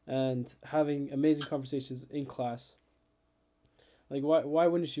 and having amazing conversations in class. Like why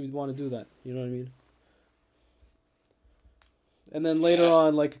wouldn't you want to do that? You know what I mean? And then later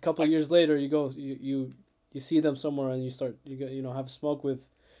on, like a couple of years later, you see them somewhere and you have a smoke with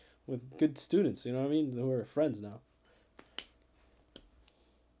good students. You know what I mean? Who are friends now.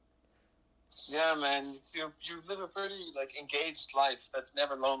 Yeah, man. You live a pretty like engaged life. That's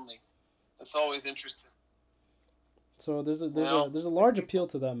never lonely. That's always interesting. So there's a large appeal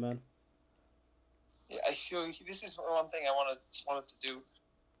to that, man. Yeah, I feel this is one thing I wanted to do.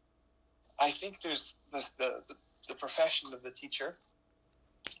 I think there's the profession of the teacher,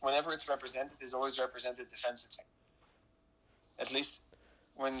 whenever it's represented, is always represented defensively. At least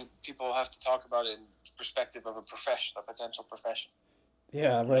when people have to talk about it in perspective of a profession, a potential profession.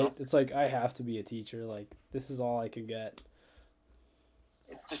 Yeah, right. You know? It's like I have to be a teacher. Like this is all I can get.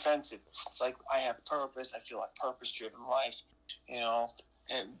 It's defensive. It's like I have purpose. I feel like purpose-driven life. You know,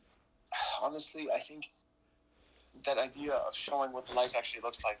 and honestly, I think that idea of showing what life actually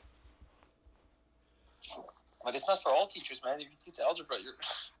looks like. But it's not for all teachers, man. If you teach algebra, you're...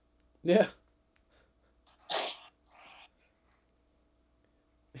 Yeah.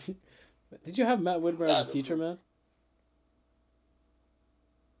 Did you have Matt Whitmer as a teacher, man?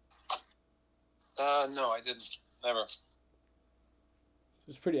 No, I didn't. Never. It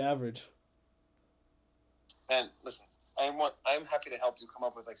was pretty average. And listen, I'm happy to help you come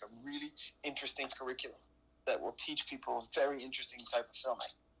up with like a really interesting curriculum that will teach people a very interesting type of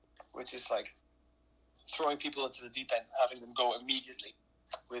filming, which is like throwing people into the deep end, having them go immediately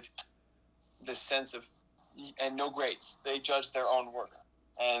with this sense of, and no grades. They judge their own work.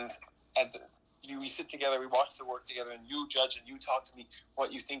 And we sit together, we watch the work together, and you judge and you talk to me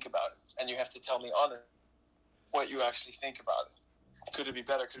what you think about it. And you have to tell me honest what you actually think about it. Could it be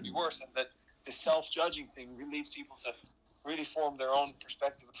better? Could it be worse? And that the self-judging thing really leads people to really form their own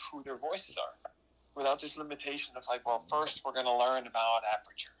perspective of who their voices are, without this limitation of like, well, first we're going to learn about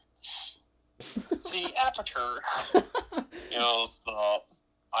aperture. See, aperture, you know, it's the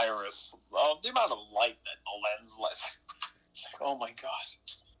iris, the amount of light that the lens lets. It's like, oh my god.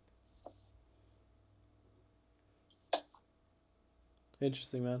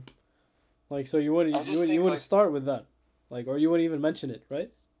 Interesting, man. Like, so you wouldn't start with that, like, or you wouldn't even mention it, right?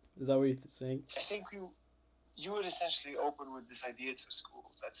 Is that what you're saying? I think you would essentially open with this idea to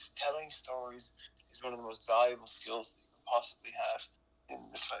schools that telling stories is one of the most valuable skills that you can possibly have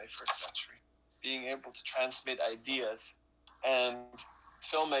in the 21st century. Being able to transmit ideas, and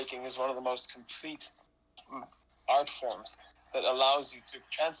filmmaking is one of the most complete art forms that allows you to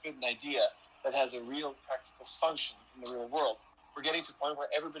transmit an idea that has a real practical function in the real world. We're getting to a point where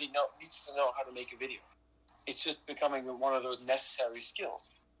everybody needs to know how to make a video. It's just becoming one of those necessary skills,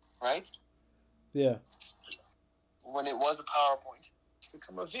 right? Yeah. When it was a PowerPoint, it's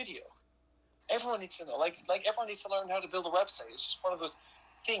become a video. Everyone needs to know. Like everyone needs to learn how to build a website. It's just one of those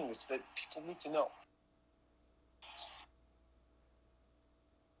things that people need to know.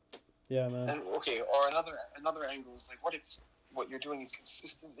 Yeah, man. And, okay, or another angle is like, what if what you're doing is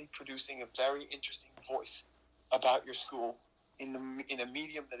consistently producing a very interesting voice about your school in a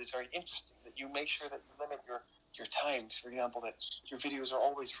medium that is very interesting, that you make sure that you limit your times, for example, that your videos are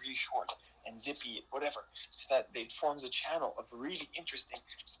always really short and zippy, whatever, so that it forms a channel of really interesting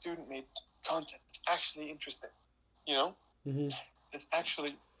student-made content. It's actually interesting, you know? Mm-hmm. It's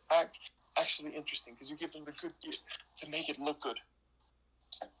actually interesting because you give them the good gear to make it look good,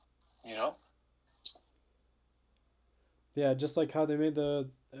 you know? Yeah, just like how they made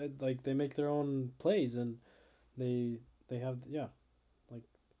they make their own plays, and they have, yeah, like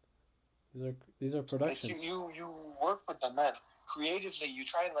These are Like productions. you work with them, man. Creatively, you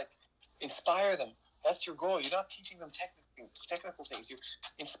try and like inspire them. That's your goal. You're not teaching them technical things. You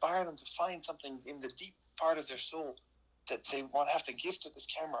inspire them to find something in the deep part of their soul that they want to have to give to this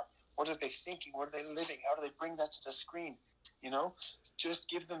camera. What are they thinking? What are they living? How do they bring that to the screen? You know, just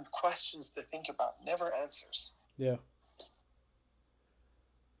give them questions to think about, never answers. Yeah.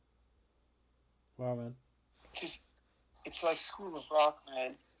 Wow, man. Because it's like School of Rock,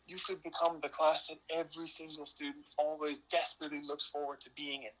 man. You could become the class that every single student always desperately looks forward to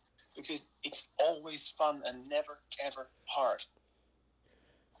being in, because it's always fun and never ever hard.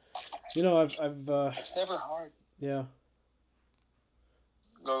 You know, it's never hard. Yeah.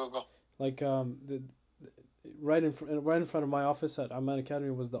 Go. Like right in front of my office at Amman Academy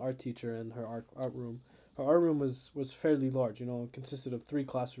was the art teacher and her art room. Her art room was fairly large. You know, it consisted of 3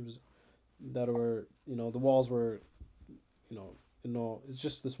 classrooms that were, you know, the walls were, it's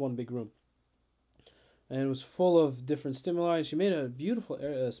just this one big room, and it was full of different stimuli. And she made a beautiful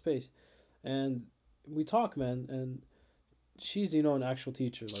space, and we talk, man. And she's, an actual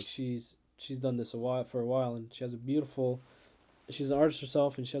teacher. Like she's done this for a while, and she has a beautiful. She's an artist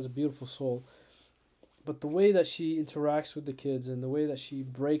herself, and she has a beautiful soul. But the way that she interacts with the kids and the way that she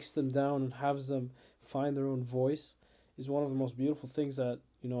breaks them down and has them find their own voice is one of the most beautiful things that,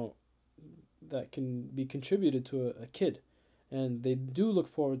 that can be contributed to a kid. And they do look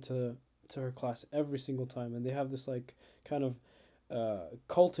forward to her class every single time, and they have this like kind of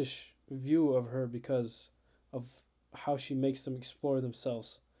cultish view of her because of how she makes them explore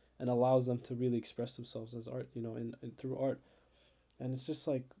themselves and allows them to really express themselves as art, in through art. And it's just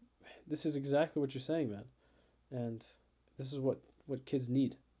like, this is exactly what you're saying, man. And this is what kids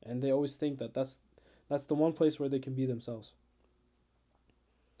need, and they always think that that's the one place where they can be themselves.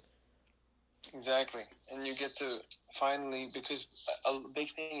 Exactly. And you get to finally, because a big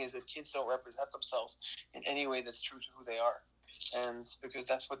thing is that kids don't represent themselves in any way that's true to who they are. And because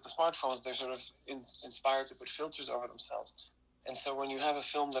that's what the smartphones, they're sort of inspired to put filters over themselves. And so when you have a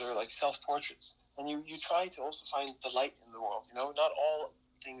film that are like self-portraits, and you try to also find the light in the world, not all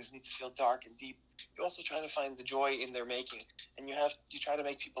things need to feel dark and deep. You also try to find the joy in their making, and you try to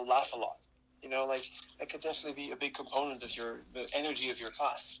make people laugh a lot. Like that could definitely be a big component of the energy of your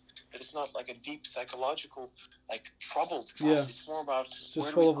class. But it's not like a deep psychological, like troubled class. Yeah. It's more about it's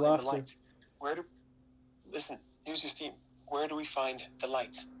just full of laughter. The light. Listen, here's your theme. Where do we find the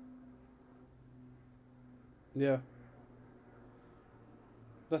light? Yeah.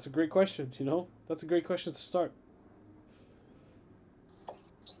 That's a great question, That's a great question to start.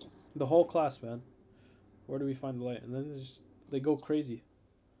 The whole class, man. Where do we find the light? And then they go crazy.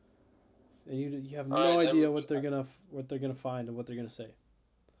 And you have no idea what they're gonna find and what they're gonna say.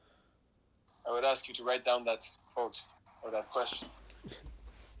 I would ask you to write down that quote or that question.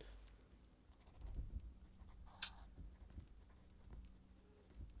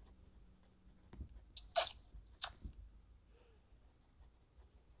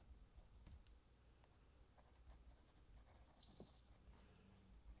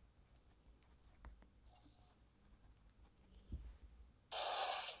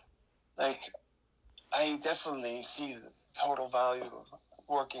 Like, I definitely see the total value of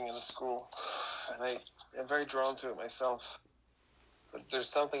working in a school, and I am very drawn to it myself. But there's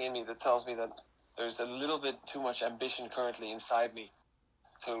something in me that tells me that there's a little bit too much ambition currently inside me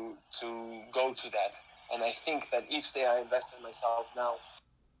to go to that. And I think that each day I invest in myself now,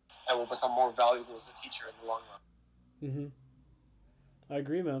 I will become more valuable as a teacher in the long run. I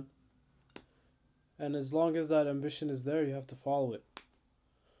agree, man. And as long as that ambition is there, you have to follow it.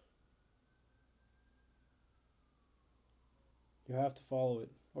 You have to follow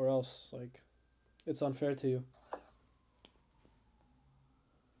it, or else, like, it's unfair to you.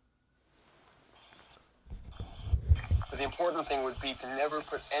 But the important thing would be to never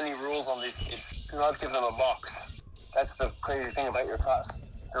put any rules on these kids. Do not give them a box. That's the crazy thing about your class.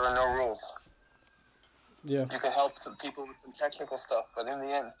 There are no rules. Yeah. You can help some people with some technical stuff, but in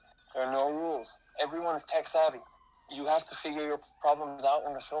the end, there are no rules. Everyone is tech savvy. You have to figure your problems out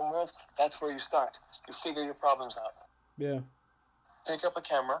in the film world. That's where you start. You figure your problems out. Yeah. Pick up a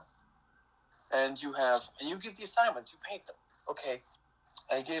camera, and you give the assignments. You paint them. Okay,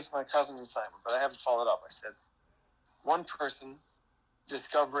 I gave my cousin an assignment, but I haven't followed up. I said, one person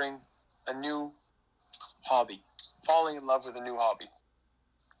discovering a new hobby, falling in love with a new hobby.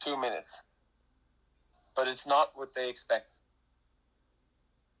 2 minutes. But it's not what they expect.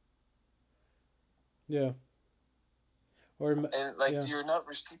 Yeah. You're not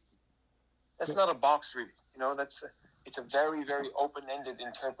restricted. That's not a box, really. It's a very, very open-ended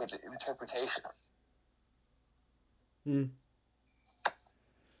interpretation.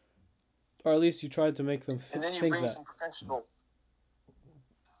 Or at least you try to make them and then you think bring that. some professional,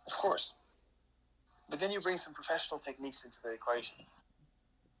 of course, but then you bring some professional techniques into the equation.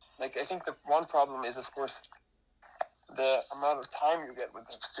 Like, I think the one problem is, of course, the amount of time you get with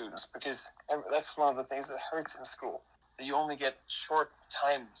the students, because that's one of the things that hurts in school. That you only get short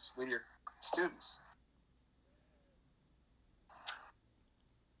times with your students.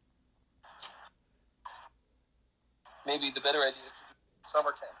 Maybe the better idea is to do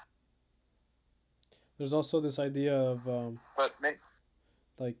summer camp. There's also this idea of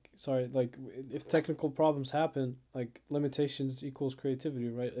if technical problems happen, like limitations equals creativity,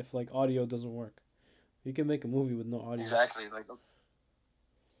 right? If like audio doesn't work, you can make a movie with no audio. Exactly, like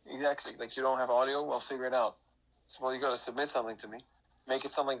you don't have audio, well, figure it out. So, well, you got to submit something to me, make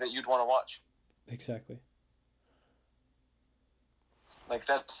it something that you'd want to watch. Exactly. Like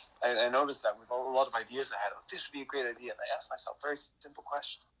that's, I noticed that with a lot of ideas I had. Oh, this would be a great idea, and I asked myself a very simple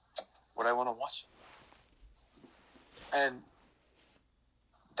question: would I want to watch it? And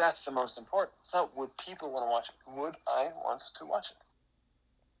that's the most important. It's not would people want to watch it. Would I want to watch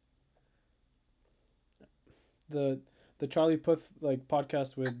it? The Charlie Puth like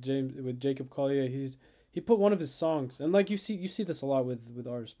podcast with Jacob Collier, he put one of his songs, and like you see this a lot with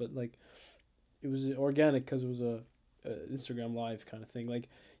artists, but like it was organic because it was a Instagram live kind of thing. Like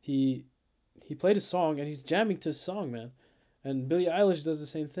he played a song and he's jamming to his song, man. And Billie Eilish does the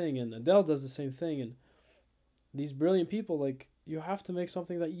same thing, and Adele does the same thing, and these brilliant people, like, you have to make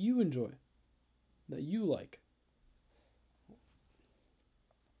something that you enjoy, that you like.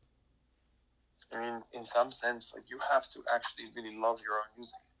 I mean, in some sense, like, you have to actually really love your own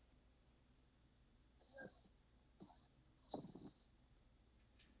music.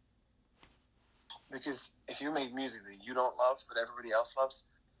 Because if you make music that you don't love, but everybody else loves,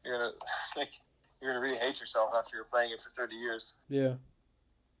 you're gonna really hate yourself after you're playing it for 30 years. Yeah.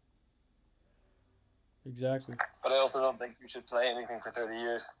 Exactly. But I also don't think you should play anything for 30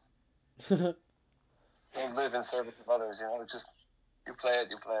 years. Don't live in service of others, just you play it.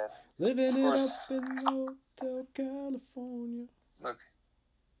 Living it up in Hotel California. Look,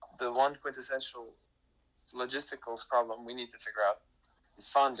 the one quintessential logistical problem we need to figure out is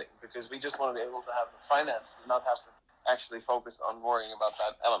funding, because we just want to be able to have the finances and not have to actually focus on worrying about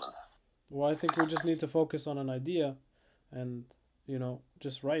that element. Well, I think we just need to focus on an idea and,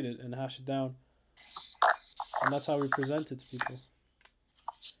 just write it and hash it down. And that's how we present it to people.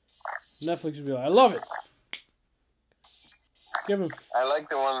 Netflix would be like, I love it. Give him. I like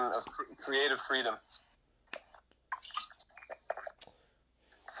the one of creative freedom.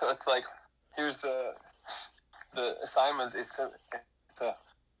 So it's like, here's the assignment is to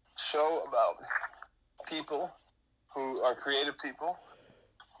show about people who are creative people,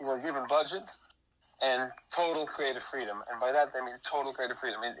 who are given budget and total creative freedom. And by that, they mean total creative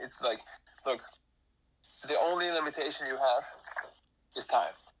freedom. It's like, look, the only limitation you have is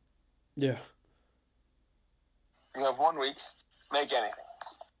time. Yeah. You have 1 week, make anything.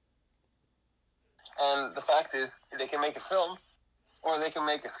 And the fact is, they can make a film or they can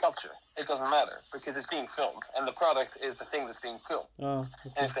make a sculpture. It doesn't matter, because it's being filmed, and the product is the thing that's being filmed. Oh,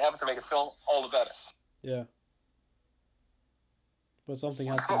 okay. And if they happen to make a film, all the better. Yeah. But something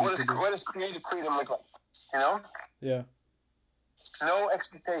has to be what does creative freedom look like? Yeah. No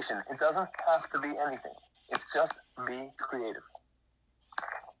expectation. It doesn't have to be anything. It's just be creative.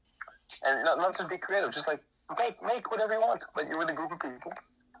 And not just be creative, just like make whatever you want, but you're with a group of people,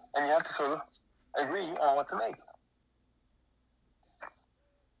 and you have to sort of agree on what to make.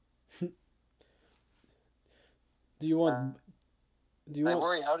 I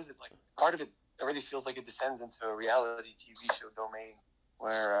worry, how does it, like, part of it already feels like it descends into a reality TV show domain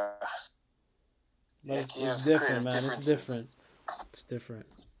where it's different, man. It's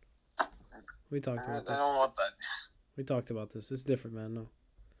different. We talked about this. I don't want that. We talked about this. It's different, man. No.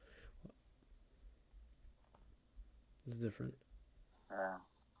 It's different.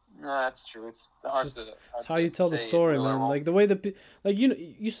 No, that's true. It's hard to. It's how you tell the story, man. Like the way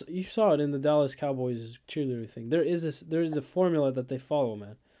you saw it in the Dallas Cowboys cheerleader thing. There is a formula that they follow,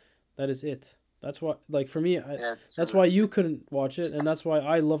 man. That is it. That's why, like, for me, that's why you couldn't watch it, and that's why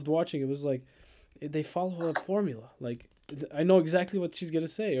I loved watching it. It was like they follow a formula. Like, I know exactly what she's gonna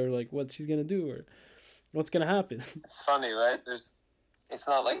say, or like what she's gonna do, or what's gonna happen. It's funny, right? It's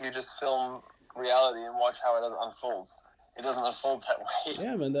not like you just film reality and watch how it unfolds. It doesn't unfold that way.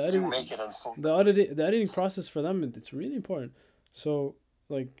 Yeah, man. You make it unfold. The editing process for them, it's really important. So,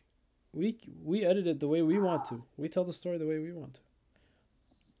 like, we edit it the way we want to. We tell the story the way we want to.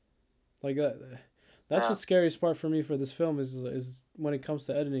 Like that. That's the scariest part for me for this film is when it comes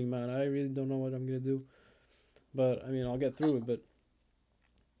to editing, man. I really don't know what I'm gonna do. But I mean, I'll get through it. But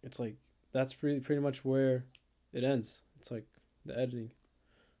it's like that's pretty much where it ends. It's like the editing,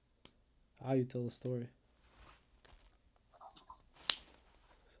 how you tell the story.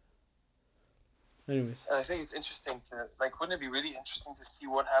 Anyways. And I think it's interesting to, like, wouldn't it be really interesting to see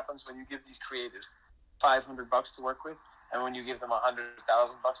what happens when you give these creatives $500 to work with, and when you give them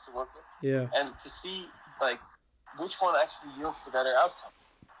 $100,000 to work with, yeah, and to see like which one actually yields the better outcome,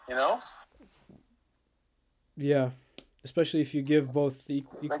 you know? Yeah, especially if you give both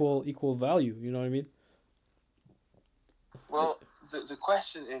equal value. You know what I mean? Well, the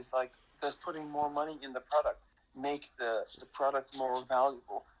question is like, does putting more money in the product make the product more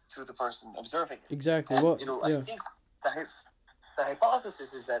valuable to the person observing it? Exactly. And, Well, I think the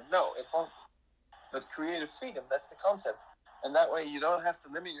hypothesis is that no, it won't. But creative freedom, that's the concept. And that way you don't have to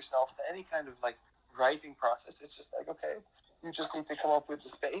limit yourself to any kind of like writing process. It's just like, okay, you just need to come up with the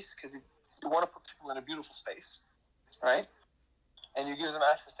space because you want to put people in a beautiful space, right? And you give them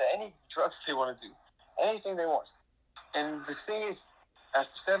access to any drugs they want to do, anything they want. And the thing is,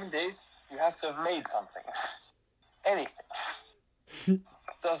 after 7 days, you have to have made something. Anything.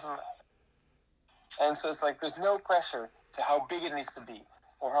 Doesn't matter. And so it's like, there's no pressure to how big it needs to be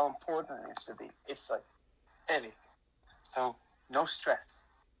or how important it needs to be. It's like anything. So no stress.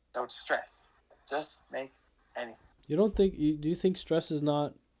 Don't stress. Just make anything. You don't think? Do you think stress is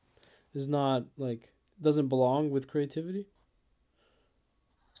not like doesn't belong with creativity?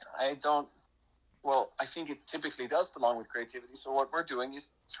 I don't. Well, I think it typically does belong with creativity. So what we're doing is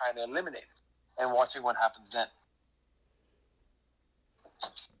trying to eliminate it and watching what happens then.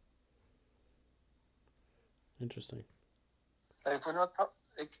 Interesting. Like we're not.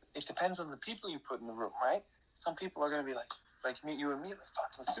 It depends on the people you put in the room, right? Some people are going to be like me, you and me, like,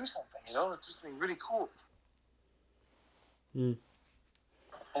 fuck, let's do something, let's do something really cool. Mm.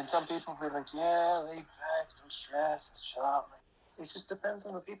 And some people will be like, yeah, lay back, no stress, chill out. It just depends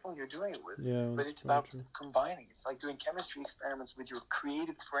on the people you're doing it with. Yeah, but it's about combining. It's like doing chemistry experiments with your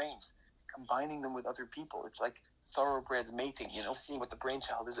creative brains, combining them with other people. It's like thoroughbreds mating, seeing what the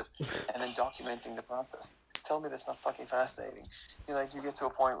brainchild is, and then documenting the process. Tell me that's not fucking fascinating. You get to a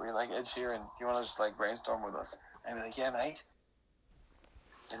point where you're like, Ed Sheeran, do you want to just like brainstorm with us? And I'm like, yeah, mate.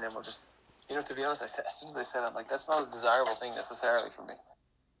 And then we'll just, to be honest, as soon as I said, I'm like, that's not a desirable thing necessarily for me.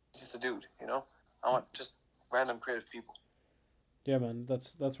 It's just a dude, I want just random creative people. Yeah, man,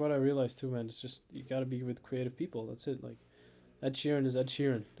 that's what I realized too, man. It's just you gotta be with creative people. That's it. Like, Ed Sheeran is Ed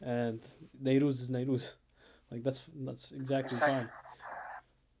Sheeran, and Nehru's is Nehru's. Like that's exactly fine.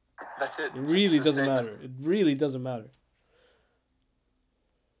 That's it. It really doesn't matter. It really doesn't matter.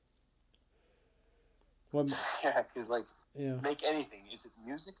 Yeah, because make anything. Is it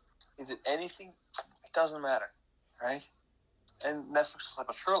music? Is it anything? It doesn't matter, right? And Netflix is like,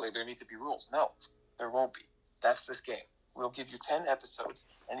 well, surely there need to be rules. No, there won't be. That's this game. We'll give you 10 episodes,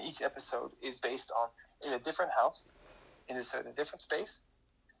 and each episode is based on in a different house, in a different space,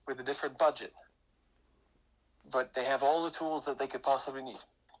 with a different budget. But they have all the tools that they could possibly need.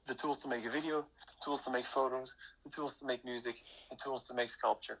 The tools to make a video, tools to make photos, the tools to make music, the tools to make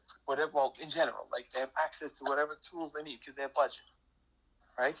sculpture. Whatever, well, in general, they have access to whatever tools they need because they have budget.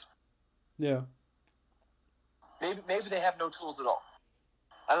 Right? Yeah. Maybe they have no tools at all.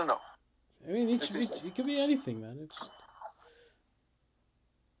 I don't know. I mean, it could be anything, man. It's just...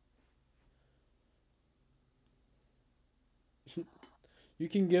 You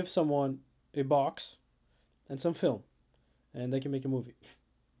can give someone a box and some film, and they can make a movie.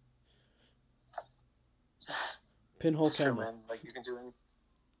 Pinhole it's camera. True, man. You can do anything.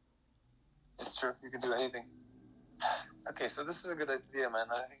 It's true. You can do anything. Okay, so this is a good idea, man.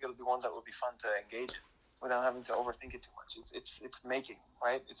 I think it'll be one that will be fun to engage in without having to overthink it too much. It's making,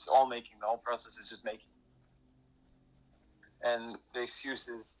 right? It's all making. The whole process is just making. And the excuse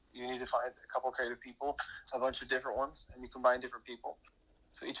is you need to find a couple creative people, a bunch of different ones, and you combine different people.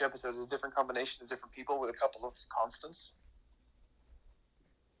 So each episode is a different combination of different people with a couple of constants.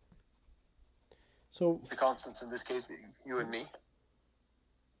 So the constants in this case being you and me.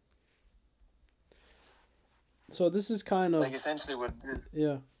 So this is kind of essentially what it is.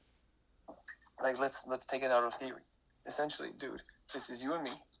 Yeah. Let's take it out of theory. Essentially, dude, this is you and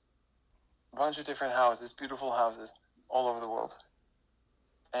me. A bunch of different houses, beautiful houses all over the world.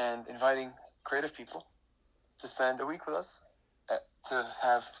 And inviting creative people to spend a week with us to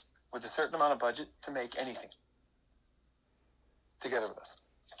have, with a certain amount of budget, to make anything together with us.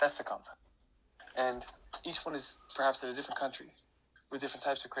 That's the concept. And each one is perhaps in a different country with different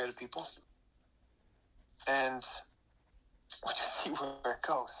types of creative people. And we just see where it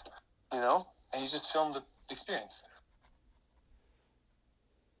goes, And you just film the experience.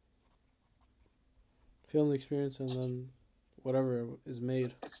 Film the experience and then whatever is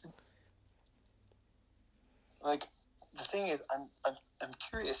made. like the thing is, I'm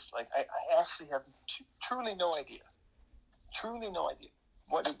curious. Like I actually have truly no idea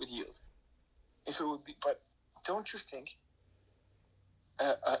what it would yield, if it would be. But don't you think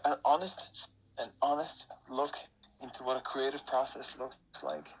an honest look into what a creative process looks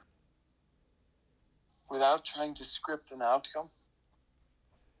like, without trying to script an outcome,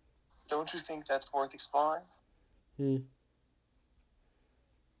 don't you think that's worth exploring? Because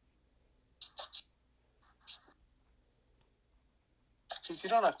you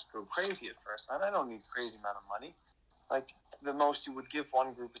don't have to go crazy at first, man. I don't need a crazy amount of money. Like, the most you would give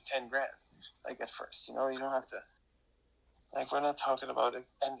one group is 10 grand. Like, at first, you know, you don't have to. Like, we're not talking about it.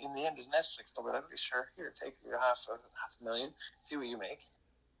 And in the end, is Netflix. They'll be like, okay, sure, here, take your half a million, see what you make.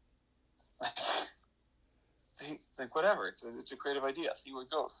 Like whatever. It's a creative idea. See where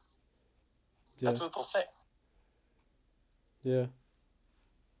it goes. Yeah. That's what they'll say. Yeah.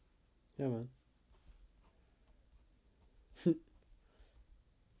 Yeah, man.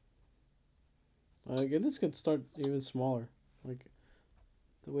 This could start even smaller, like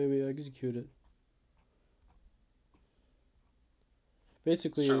the way we execute it.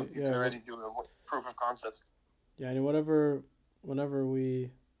 Basically, you can already do a proof of concept. Yeah, and whenever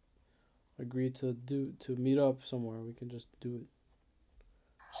we agree to meet up somewhere, we can just do it.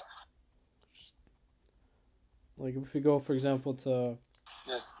 Like if we go, for example, to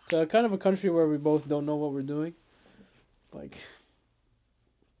kind of a country where we both don't know what we're doing, like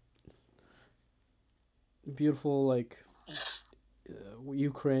beautiful, like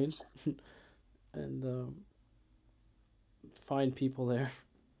Ukraine, and find people there.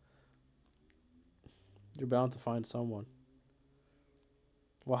 You're bound to find someone.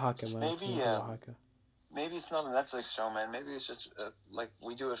 Oaxaca, man. Maybe it's not a Netflix show, man. Maybe it's just like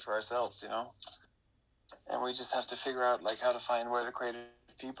we do it for ourselves, you know. And we just have to figure out like how to find where the creative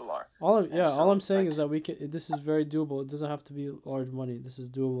people are. All I'm saying is that we can. This is very doable. It doesn't have to be large money. This is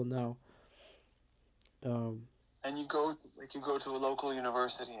doable now. And you go to a local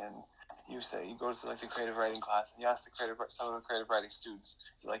university and you go to like the creative writing class and you ask some of the creative writing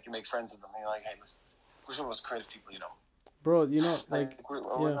students. You make friends with them. And you're like, hey, listen, we're some of those creative people, you know. Bro, you know,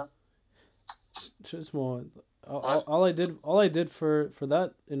 just more. All I did for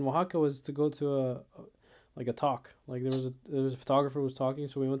that in Oaxaca was to go to a talk. Like there was a photographer who was talking,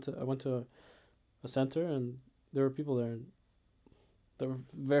 so I went to a center and there were people there, and they were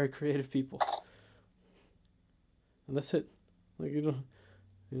very creative people. And that's it. Like you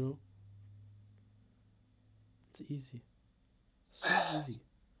know, it's easy. So easy.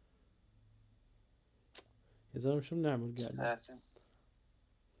 إذا شو بنعمل قاعد؟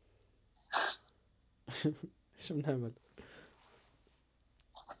 شو بنعمل؟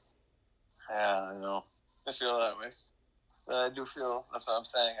 Yeah, I know. I feel that way. But I do feel, that's what I'm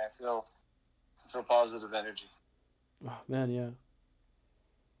saying, I feel positive energy. Oh, man, yeah.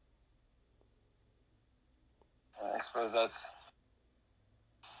 I suppose it's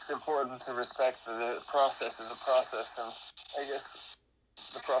important to respect that the process is a process, and I guess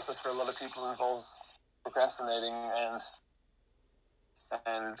the process for a lot of people involves procrastinating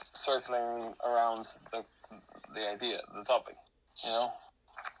and circling around the idea, the topic, you know?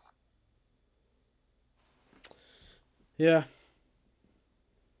 Yeah.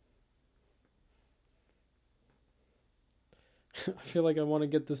 I feel like I want to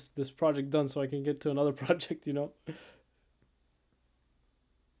get this project done so I can get to another project, you know?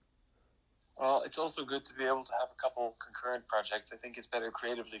 Well, it's also good to be able to have a couple concurrent projects. I think it's better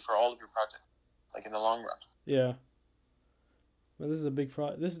creatively for all of your projects, like in the long run. Yeah. Well, this is a big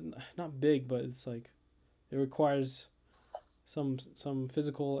this is not big, but it's like it requires some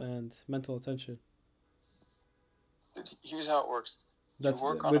physical and mental attention. Here's how it works. That's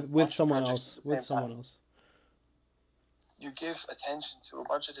with someone else. With someone else. You give attention to a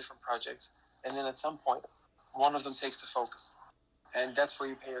bunch of different projects, and then at some point, one of them takes the focus, and that's where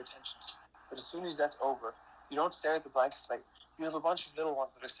you pay your attention to. But as soon as that's over, you don't stare at the blank slate. You have a bunch of little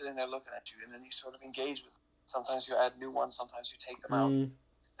ones that are sitting there looking at you, and then you sort of engage with them. Sometimes you add new ones, sometimes you take them out.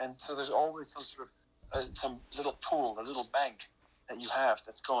 And so there's always some sort of some little pool, a little bank that you have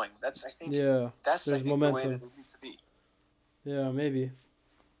that's going. That's, I think, that's the way that it needs to be. Yeah, maybe.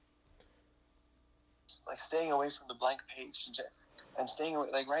 Like staying away from the blank page and staying away.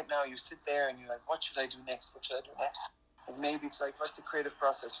 Like right now, you sit there and you're like, what should I do next? What should I do next? And maybe it's like let the creative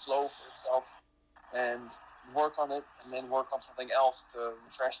process flow for itself and work on it, and then work on something else to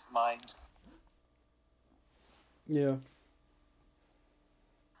refresh the mind. Yeah.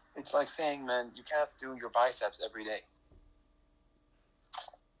 It's like saying, man, you can't do your biceps every day.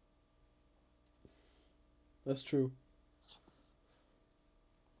 That's true.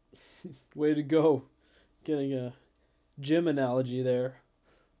 Way to go. getting a gym analogy there.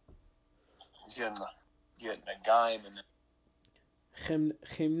 Getting a guy and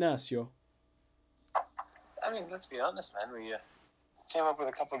Gimnasio. I mean, let's be honest, man. We came up with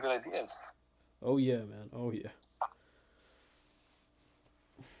a couple of good ideas. Oh yeah, man. Oh yeah.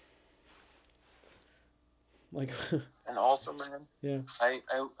 Like. And also, man. Yeah. I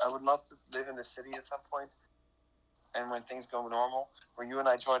would love to live in the city at some point, and when things go normal, where you and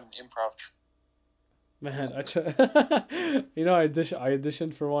I join an improv. Man, I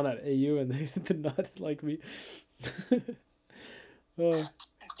auditioned for one at AU and they did not like me.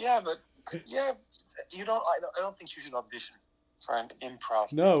 Yeah, but you don't. I don't think you should audition for an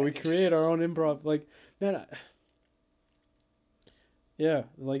improv. No, we create our own improv. Like, man. Yeah,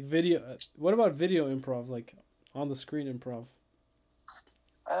 like video. What about video improv? Like, on the screen improv.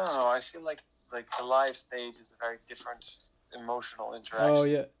 I don't know. I feel like the live stage is a very different emotional interaction. Oh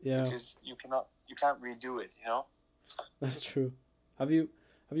yeah. Because you can't redo it. You know. That's true. Have you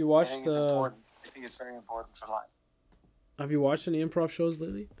watched? I think it's important. I think it's very important for life. Have you watched any improv shows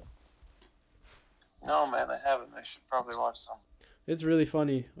lately? No, man, I haven't. I should probably watch some. It's really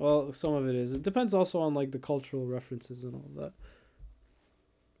funny. Well, some of it is. It depends also on like the cultural references and all that.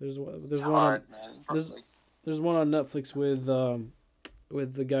 There's one. There's one on Netflix with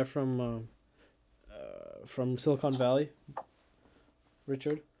the guy from Silicon Valley.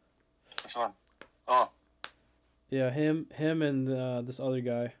 Richard. Which one? Oh. Yeah, him and this other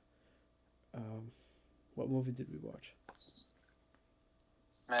guy. What movie did we watch?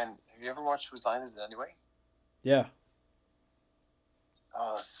 Man, have you ever watched Whose Line Is It Anyway? Yeah.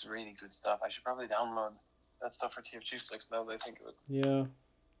 Oh, that's really good stuff. I should probably download that stuff for TFG Flicks now that I think of it. Yeah.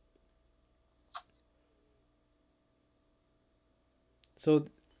 So,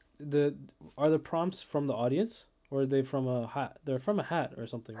 are the prompts from the audience or are they from a hat? They're from a hat or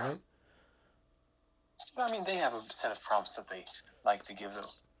something, right? I mean, they have a set of prompts that they like to give them.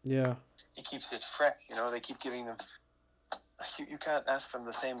 Yeah. It keeps it fresh, you know. They keep giving them. You can't ask them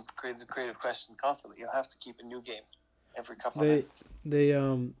the same creative question constantly. You have to keep a new game every couple of minutes.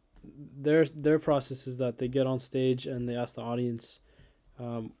 Their process is that they get on stage and they ask the audience,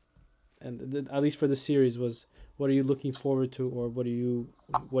 at least for the series was, what are you looking forward to, or what are you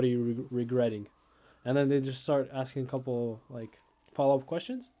regretting, and then they just start asking a couple like follow-up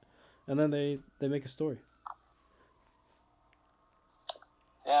questions, and then they make a story.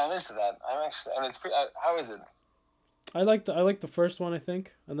 Yeah, I'm into that. I'm actually, and it's pretty. How is it? I like the first one, I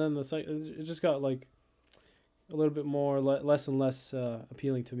think, and then the second, it just got like a little bit more less and less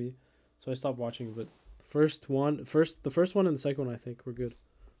appealing to me, so I stopped watching it. But the first one and the second one, I think, were good.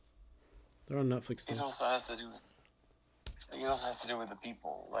 They're on Netflix. It also has to do with the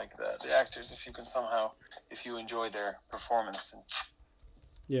people, like the actors. If you enjoy their performance.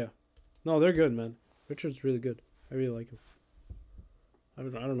 Yeah, no, they're good, man. Richard's really good. I really like him. I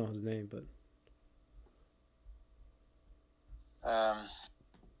don't know his name, but. I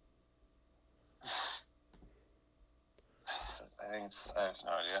have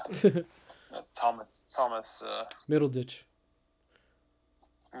no idea. That's Thomas. Middleditch.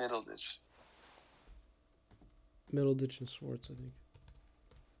 Middleditch and Schwartz, I think.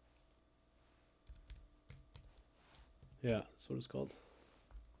 Yeah, that's what it's called.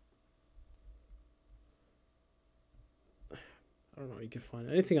 I don't know. You can find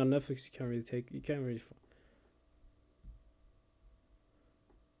anything on Netflix. You can't really find.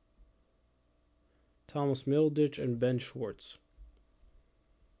 Thomas Middleditch and Ben Schwartz.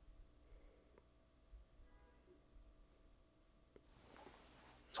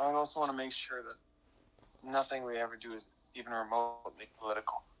 I also want to make sure that nothing we ever do is even remotely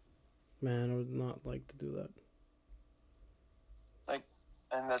political. Man, I would not like to do that.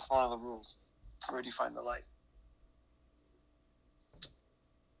 And that's one of the rules. Where do you find the light?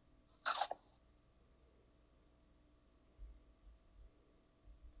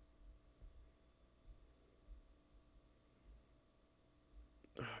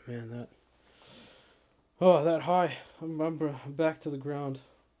 Oh man, that high. I'm back to the ground.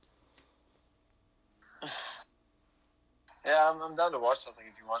 Yeah, I'm down to watch something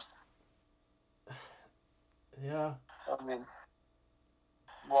if you want. Yeah. I mean,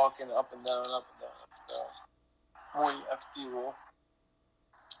 walking up and down. Muy activo.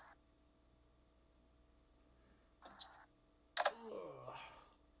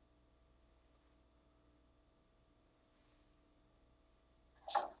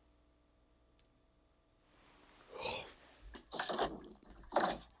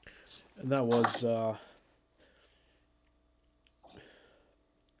 And that was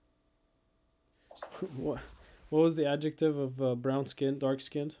what was the adjective of brown skin, dark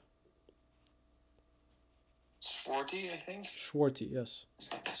skinned? Swarty, I think. Swarty, yes.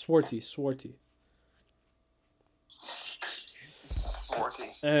 Swarty.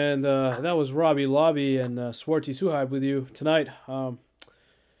 And that was Robbie Lobby and Swarty Suhaib with you tonight,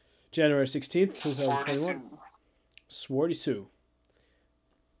 January 16th, 2021. Swarty Sue.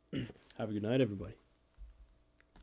 Have a good night, everybody.